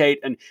communicate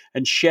and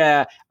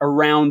share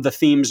around the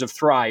themes of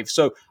Thrive.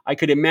 So I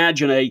could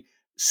imagine a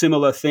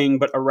similar thing,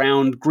 but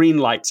around green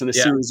lights and a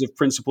series of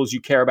principles you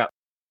care about.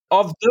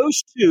 Of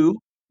those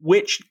two,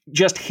 which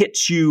just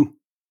hits you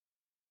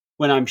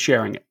when I'm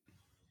sharing it?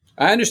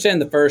 I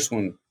understand the first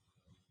one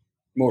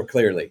more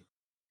clearly.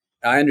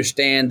 I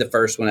understand the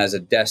first one as a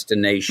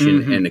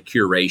destination and a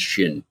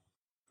curation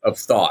of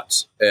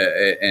thoughts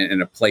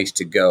and a place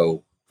to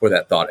go for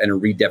that thought, and a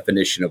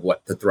redefinition of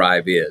what the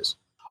thrive is.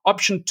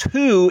 Option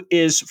 2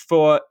 is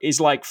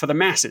like for the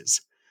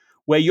masses,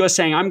 where you're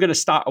saying, I'm going to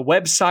start a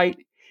website.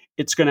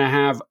 It's going to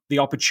have the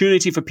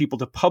opportunity for people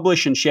to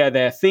publish and share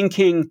their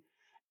thinking.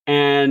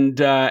 And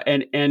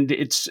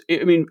it's,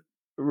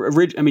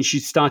 she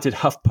started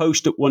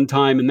HuffPost at one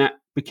time, and that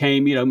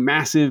became,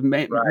 massive,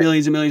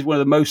 millions and millions, one of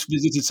the most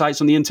visited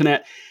sites on the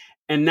internet.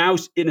 And now,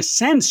 in a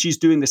sense, she's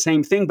doing the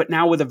same thing, but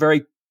now with a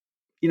very,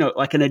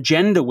 like an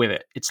agenda with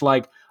it. It's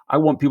like, I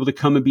want people to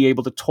come and be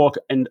able to talk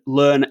and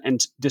learn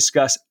and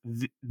discuss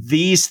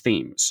these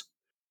themes.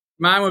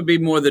 Mine would be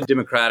more the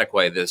democratic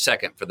way, the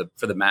second for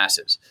the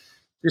masses,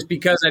 just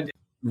because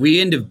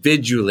we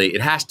individually,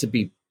 it has to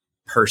be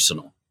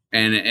personal.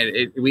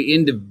 And we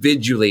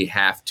individually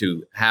have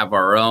to have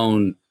our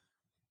own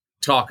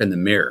talk in the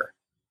mirror.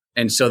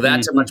 And so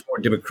that's a much more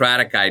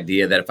democratic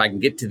idea, that if I can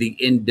get to the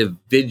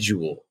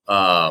individual,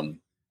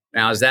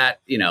 now is that,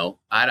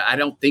 I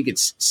don't think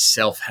it's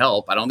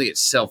self-help. I don't think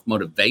it's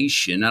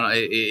self-motivation.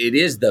 It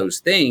is those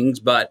things,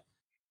 but.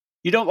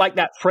 You don't like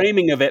that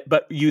framing of it,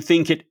 but you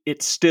think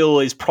it still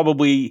is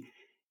probably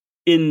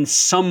in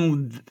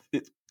some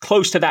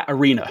close to that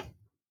arena.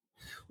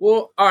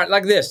 Well, all right,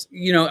 like this,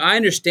 I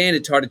understand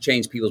it's hard to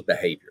change people's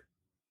behavior.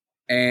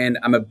 And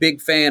I'm a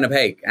big fan of,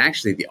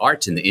 actually the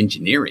arts and the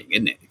engineering,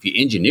 isn't it? If you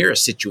engineer a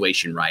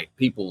situation right,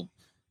 people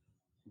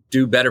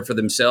do better for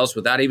themselves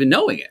without even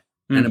knowing it.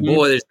 And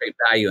boy, there's great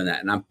value in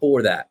that. And I'm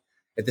for that.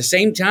 At the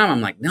same time,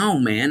 I'm like, no,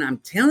 man, I'm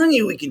telling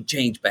you, we can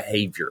change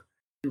behavior.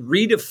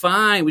 We just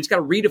got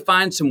to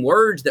redefine some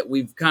words that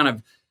we've kind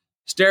of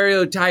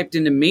stereotyped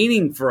into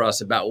meaning for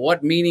us about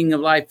what meaning of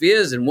life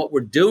is, and what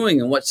we're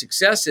doing, and what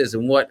success is,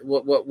 and what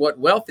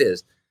wealth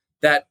is.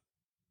 And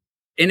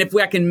if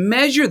I can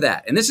measure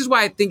that, and this is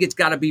why I think it's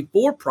got to be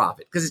for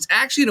profit, because it's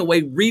actually in a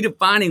way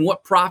redefining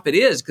what profit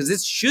is, because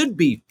it should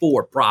be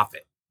for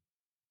profit.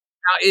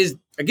 Now, is,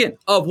 again,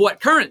 of what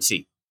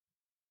currency?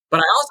 But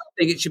I also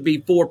think it should be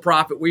for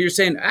profit, where you're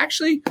saying,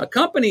 actually, a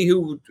company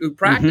who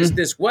practiced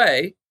this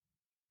way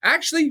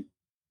actually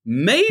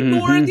made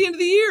more at the end of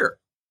the year.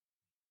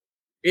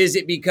 Is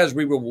it because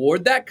we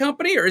reward that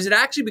company, or is it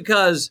actually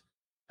because,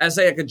 as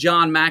say like a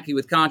John Mackey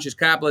with Conscious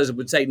Capitalism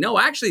would say, no,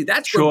 actually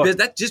that's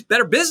that's just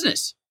better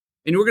business,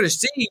 and we're going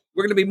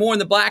to be more in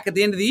the black at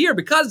the end of the year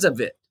because of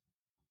it.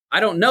 I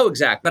don't know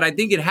exact, but I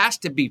think it has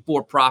to be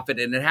for profit,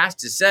 and it has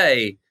to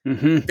say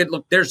that,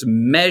 look, there's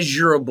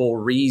measurable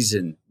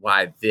reason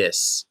why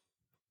this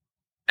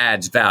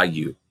adds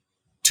value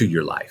to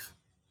your life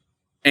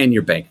and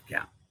your bank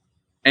account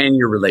and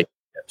your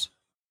relationships.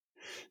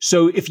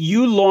 So if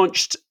you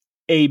launched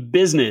a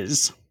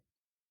business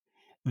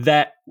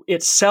that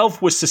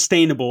itself was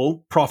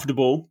sustainable,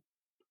 profitable,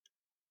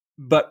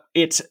 but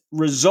its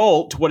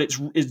result, what its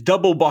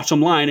double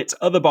bottom line, its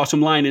other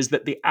bottom line is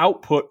that the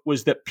output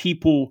was that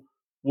people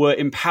were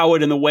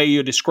empowered in the way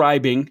you're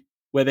describing,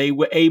 where they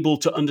were able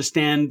to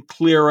understand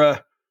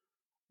clearer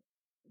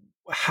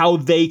how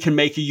they can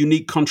make a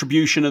unique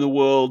contribution in the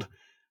world,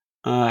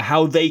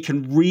 how they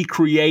can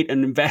recreate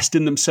and invest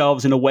in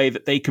themselves in a way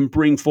that they can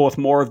bring forth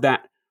more of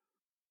that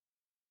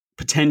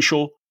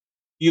potential.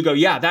 You go,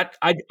 yeah, that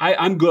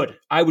I'm good.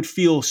 I would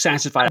feel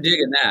satisfied. I'm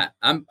digging that.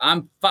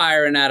 I'm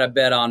firing out of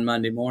bed on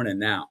Monday morning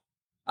now.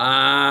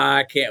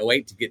 I can't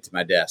wait to get to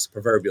my desk,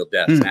 proverbial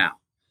desk now.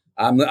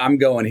 I'm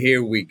going,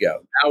 here we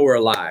go. Now we're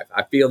alive.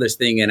 I feel this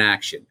thing in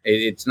action.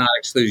 It's not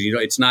exclusive.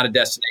 It's not a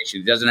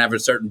destination. It doesn't have a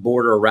certain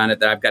border around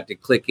it that I've got to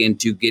click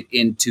into, get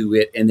into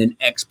it, and then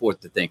export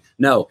the thing.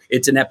 No,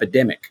 it's an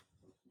epidemic.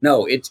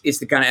 No, it's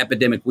the kind of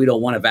epidemic we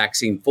don't want a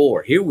vaccine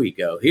for. Here we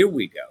go. Here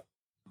we go.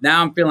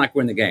 Now I'm feeling like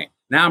we're in the game.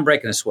 Now I'm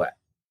breaking a sweat.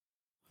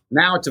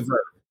 Now it's a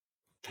verb.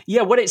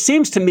 Yeah, what it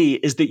seems to me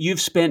is that you've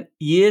spent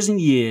years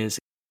and years.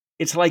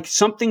 It's like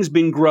something's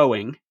been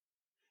growing.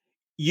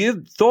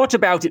 You've thought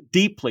about it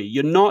deeply.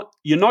 You're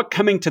not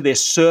coming to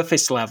this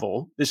surface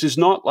level. This is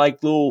not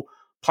like little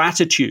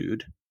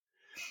platitude.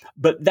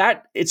 But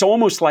that it's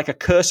almost like a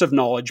curse of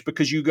knowledge,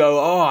 because you go,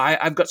 oh,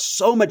 I've got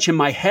so much in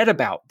my head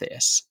about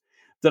this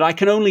that I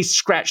can only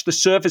scratch the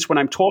surface when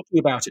I'm talking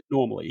about it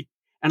normally.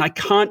 And I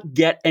can't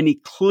get any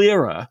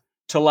clearer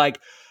to,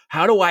 like,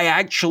 how do I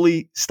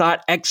actually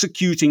start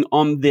executing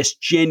on this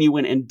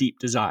genuine and deep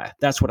desire?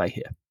 That's what I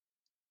hear.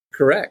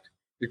 Correct.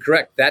 You're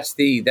correct. That's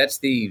the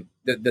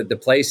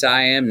place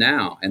I am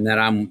now, and that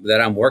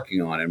I'm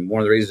working on. And one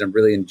of the reasons I'm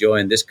really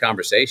enjoying this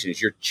conversation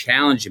is you're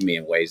challenging me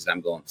in ways that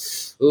I'm going,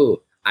 ooh,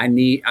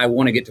 I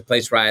want to get to a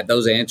place where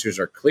those answers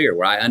are clear,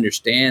 where I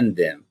understand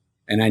them,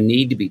 and I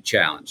need to be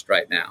challenged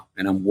right now.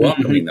 And I'm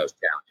welcoming those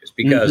challenges,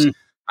 because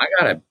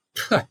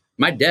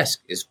my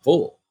desk is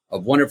full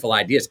of wonderful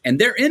ideas, and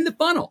they're in the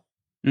funnel.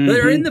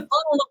 They're in the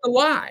funnel of the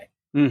why.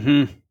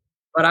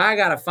 But I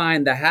got to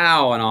find the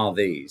how in all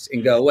these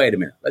and go, wait a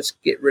minute, let's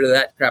get rid of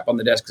that crap on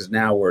the desk, because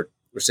now we're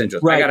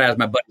central. Right. I got to, as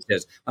my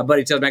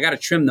buddy tells me, I got to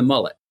trim the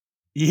mullet.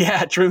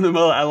 Yeah, trim the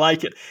mullet. I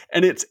like it.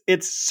 And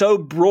it's so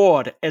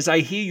broad. As I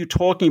hear you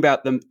talking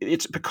about them,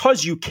 it's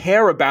because you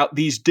care about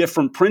these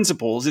different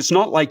principles. It's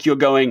not like you're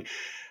going,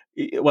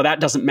 well, that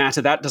doesn't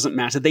matter. That doesn't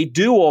matter. They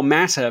do all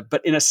matter.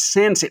 But in a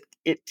sense,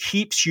 it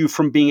keeps you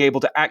from being able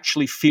to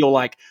actually feel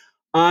like,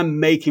 I'm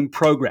making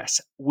progress.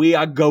 We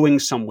are going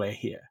somewhere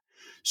here.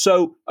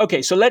 So,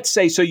 okay. So let's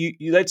say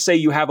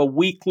you have a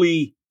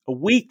weekly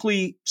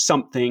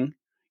something.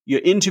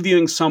 You're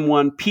interviewing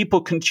someone. People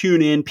can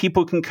tune in.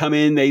 People can come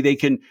in. They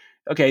can.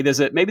 Okay.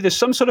 Maybe there's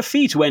some sort of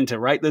fee to enter,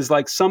 right? There's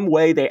like some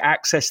way they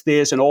access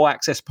this, and all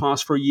access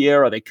pass for a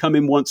year, or they come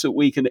in once a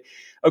week.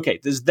 Okay,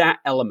 there's that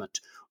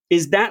element.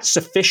 Is that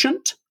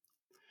sufficient?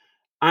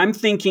 I'm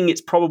thinking it's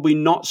probably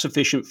not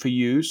sufficient for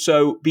you.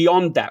 So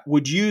beyond that,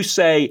 would you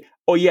say,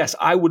 oh, yes,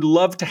 I would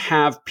love to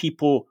have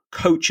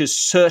coaches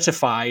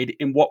certified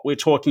in what we're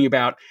talking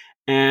about,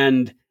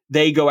 and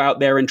they go out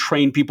there and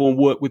train people and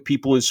work with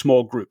people in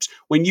small groups?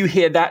 When you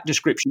hear that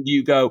description, do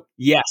you go,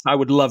 yes, I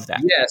would love that?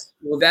 Yes.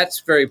 Well,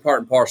 that's very part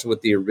and parcel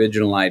with the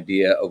original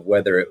idea of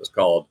whether it was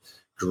called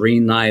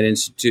Greenlight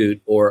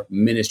Institute or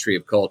Ministry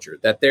of Culture,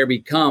 that there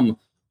become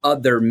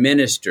other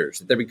ministers,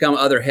 that there become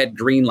other head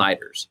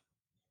greenlighters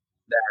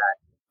that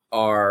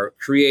are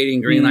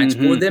creating green lights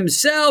for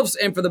themselves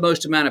and for the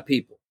most amount of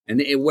people.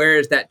 And where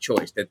is that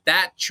choice?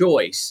 That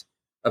choice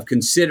of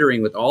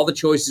considering, with all the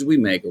choices we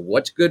make, of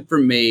what's good for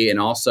me, and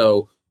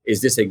also,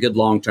 is this a good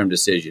long-term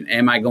decision?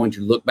 Am I going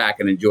to look back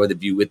and enjoy the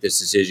view with this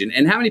decision?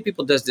 And how many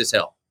people does this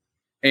help?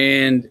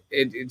 And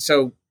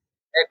so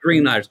at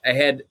Greenlighters, I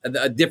had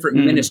different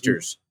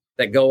ministers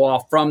that go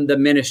off from the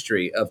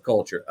Ministry of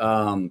Culture.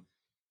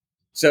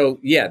 So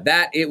yeah,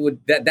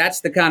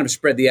 that's the kind of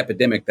spread the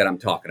epidemic that I'm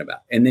talking about.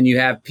 And then you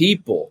have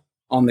people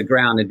on the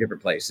ground in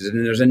different places,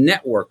 and there's a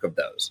network of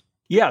those.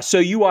 Yeah. So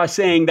you are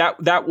saying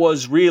that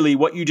was really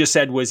what you just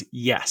said was,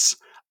 yes,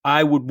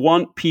 I would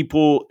want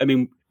people. I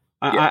mean,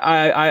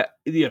 I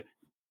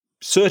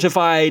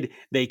certified.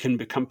 They can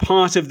become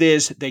part of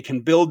this. They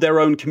can build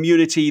their own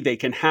community. They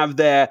can have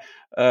their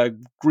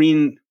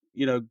green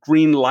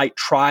light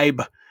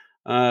tribe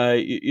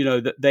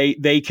that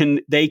they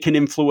can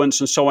influence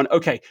and so on.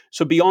 Okay,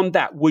 so beyond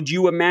that, would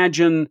you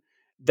imagine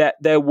that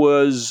there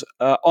was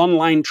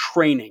online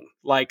training,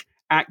 like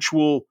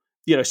actual,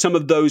 some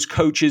of those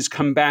coaches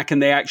come back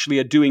and they actually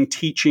are doing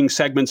teaching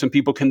segments, and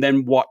people can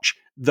then watch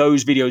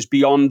those videos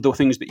beyond the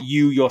things that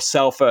you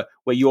yourself are,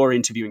 where you're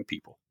interviewing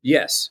people?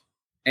 Yes,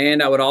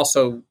 and I would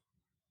also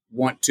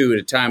want to, at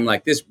a time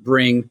like this,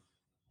 bring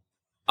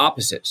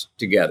opposites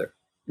together,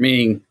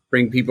 meaning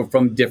bring people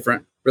from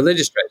different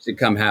religious faiths to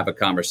come have a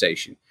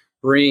conversation.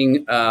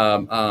 Bring,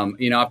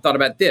 I've thought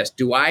about this.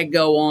 Do I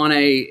go on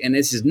and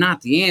this is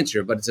not the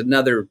answer, but it's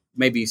another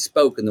maybe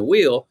spoke in the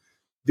wheel.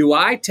 Do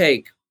I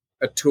take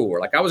a tour?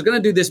 Like, I was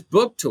going to do this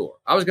book tour.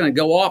 I was going to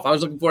go off. I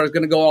was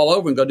going to go all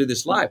over and go do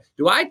this live.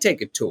 Do I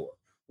take a tour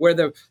where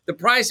the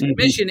price of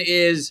admission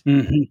is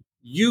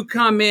you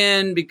come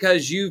in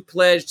because you've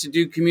pledged to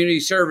do community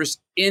service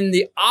in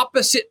the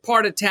opposite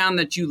part of town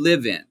that you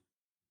live in,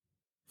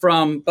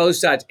 from both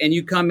sides, and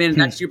you come in,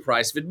 that's your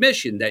price of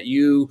admission, that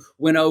you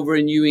went over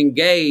and you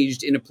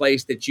engaged in a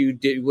place that you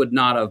would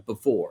not have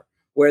before,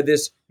 where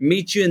this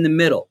meet you in the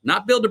middle,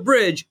 not build a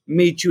bridge,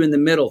 meet you in the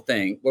middle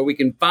thing, where we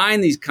can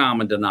find these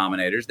common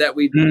denominators that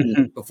we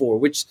didn't before,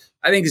 which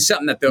I think is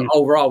something that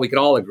overall we can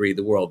all agree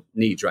the world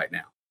needs right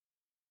now.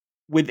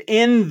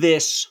 Within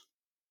this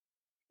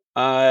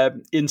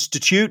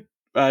institute,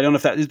 I don't know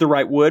if that is the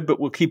right word, but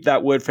we'll keep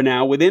that word for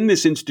now. Within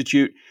this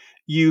institute,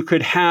 you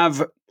could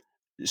have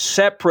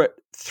separate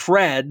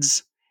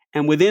threads,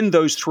 and within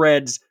those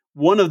threads,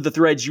 one of the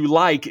threads you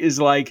like is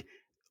like,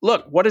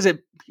 look, what does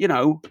it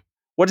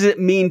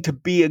mean to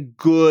be a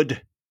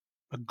good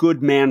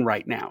man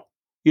right now?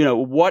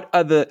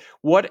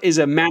 What is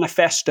a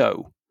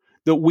manifesto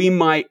that we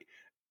might,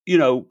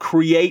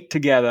 create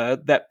together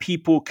that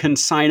people can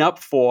sign up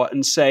for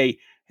and say,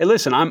 hey,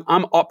 listen, I'm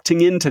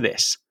opting into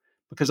this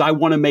because I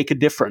want to make a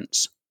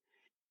difference.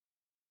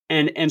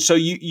 And so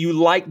you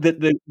like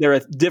that there are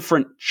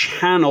different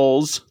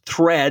channels,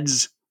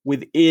 threads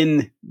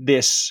within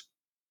this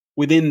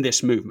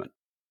movement.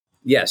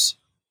 Yes.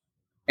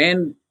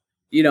 And,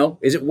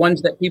 is it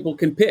ones that people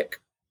can pick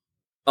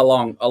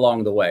along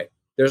the way?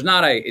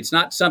 It's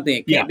not something,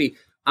 it can't be.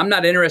 I'm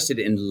not interested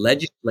in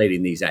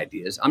legislating these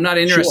ideas. I'm not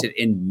interested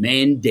in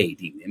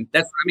mandating them.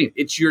 That's what I mean.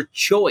 It's your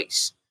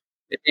choice.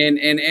 And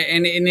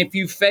if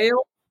you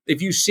fail,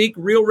 if you seek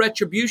real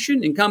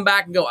retribution and come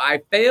back and go,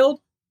 I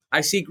failed,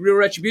 I seek real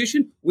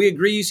retribution. We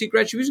agree you seek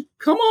retribution.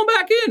 Come on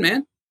back in,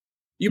 man.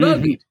 You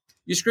bogeyed.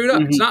 You screwed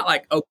up. It's not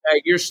like,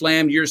 okay, you're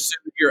slammed, you're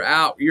sued, you're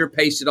out, you're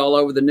pasted all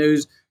over the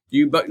news.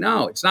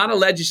 No, it's not a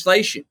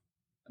legislation.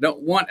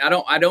 Nobody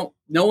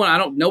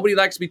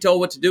likes to be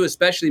told what to do,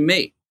 especially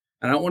me.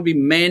 And I don't want to be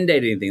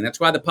mandated anything. That's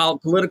why the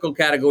political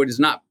category does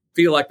not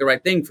feel like the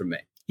right thing for me.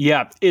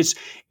 Yeah,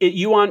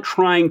 you aren't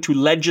trying to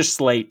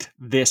legislate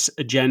this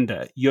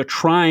agenda.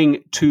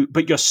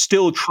 But you're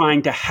still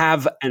trying to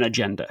have an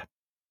agenda.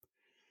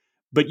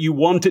 But you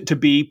want it to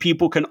be,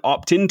 people can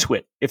opt into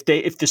it. If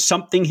there's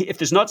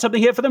not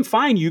something here for them,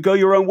 fine, you go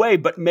your own way.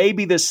 But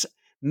maybe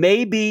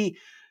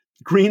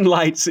Green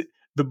Lights,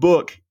 the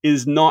book,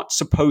 is not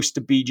supposed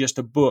to be just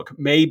a book.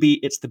 Maybe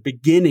it's the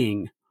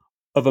beginning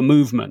of a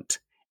movement,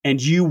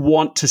 and you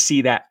want to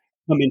see that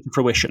come into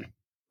fruition.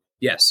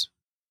 Yes.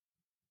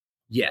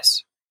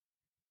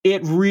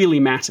 It really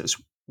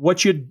matters.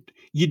 What you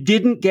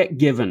didn't get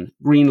given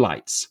green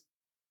lights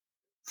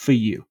for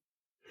you.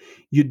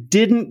 You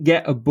didn't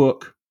get a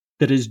book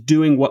that is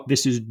doing what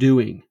this is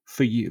doing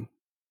for you.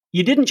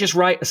 You didn't just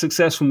write a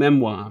successful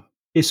memoir.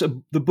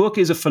 The book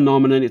is a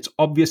phenomenon. It's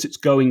obvious it's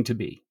going to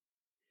be.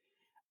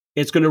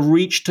 It's going to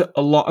reach to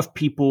a lot of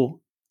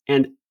people,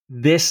 and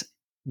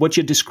what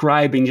you're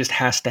describing just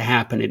has to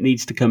happen. It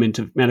needs to come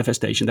into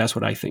manifestation. That's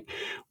what I think.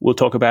 We'll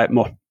talk about it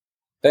more.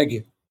 Thank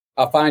you.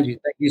 I'll find you.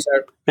 Thank you,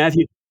 sir.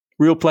 Matthew,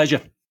 real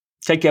pleasure.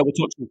 Take care. We'll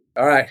talk to you.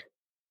 All right.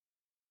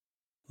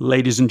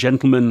 Ladies and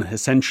gentlemen,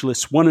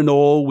 essentialists, one and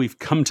all, we've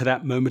come to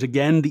that moment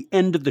again, the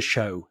end of the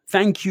show.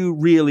 Thank you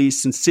really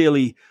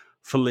sincerely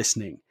for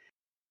listening.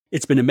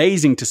 It's been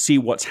amazing to see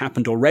what's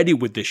happened already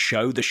with this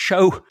show. The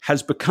show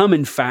has become,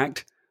 in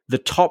fact, the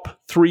top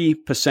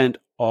 3%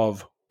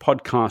 of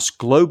podcasts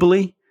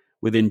globally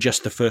within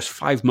just the first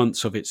 5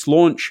 months of its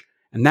launch.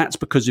 And that's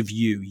because of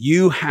you.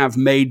 You have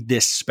made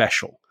this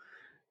special.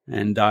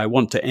 And I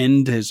want to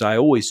end, as I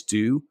always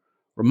do,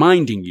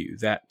 reminding you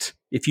that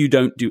if you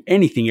don't do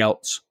anything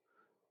else,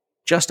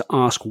 just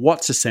ask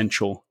what's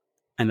essential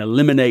and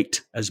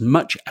eliminate as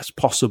much as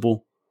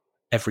possible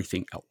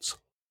everything else.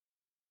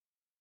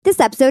 This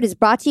episode is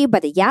brought to you by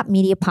the Yap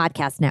Media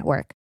Podcast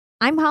Network.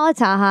 I'm Hala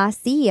Taha,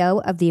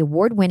 CEO of the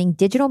award-winning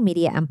digital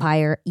media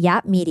empire,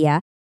 Yap Media,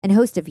 and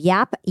host of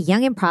Yap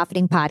Young and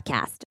Profiting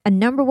Podcast, a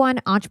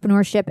 #1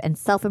 entrepreneurship and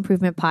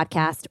self-improvement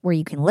podcast where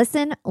you can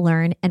listen,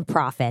 learn, and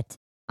profit.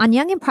 On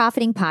Young and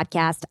Profiting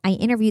Podcast, I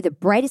interview the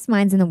brightest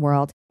minds in the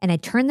world, and I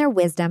turn their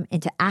wisdom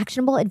into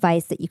actionable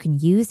advice that you can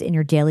use in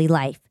your daily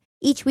life.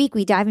 Each week,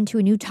 we dive into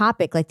a new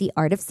topic like the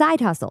art of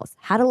side hustles,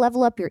 how to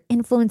level up your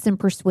influence and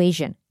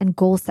persuasion, and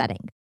goal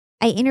setting.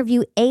 I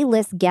interview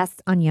A-list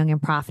guests on Young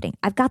and Profiting.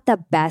 I've got the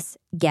best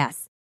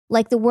guests,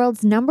 like the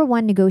world's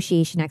 #1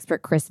 negotiation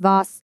expert, Chris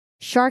Voss,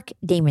 Shark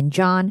Damon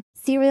John,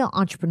 serial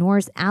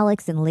entrepreneurs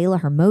Alex and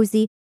Layla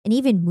Hermosi, and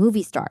even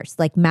movie stars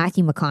like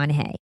Matthew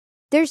McConaughey.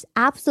 There's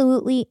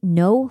absolutely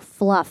no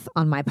fluff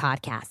on my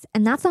podcast,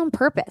 and that's on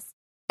purpose.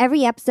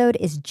 Every episode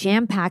is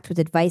jam-packed with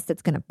advice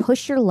that's going to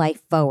push your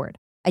life forward.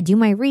 I do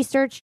my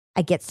research,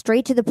 I get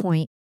straight to the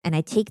point, and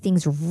I take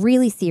things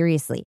really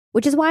seriously,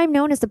 which is why I'm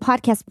known as the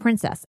podcast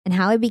princess and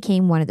how I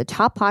became one of the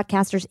top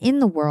podcasters in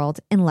the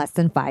world in less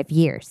than 5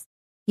 years.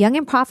 Young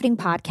and Profiting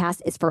Podcast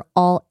is for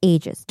all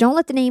ages. Don't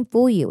let the name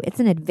fool you. It's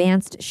an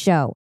advanced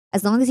show.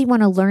 As long as you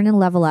want to learn and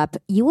level up,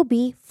 you will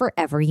be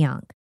forever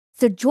young.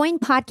 So join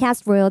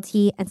podcast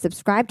royalty and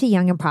subscribe to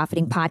Young and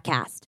Profiting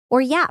Podcast,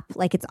 or YAP,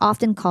 like it's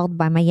often called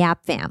by my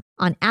YAP fam,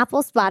 on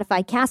Apple,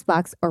 Spotify,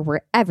 CastBox, or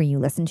wherever you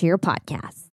listen to your podcasts.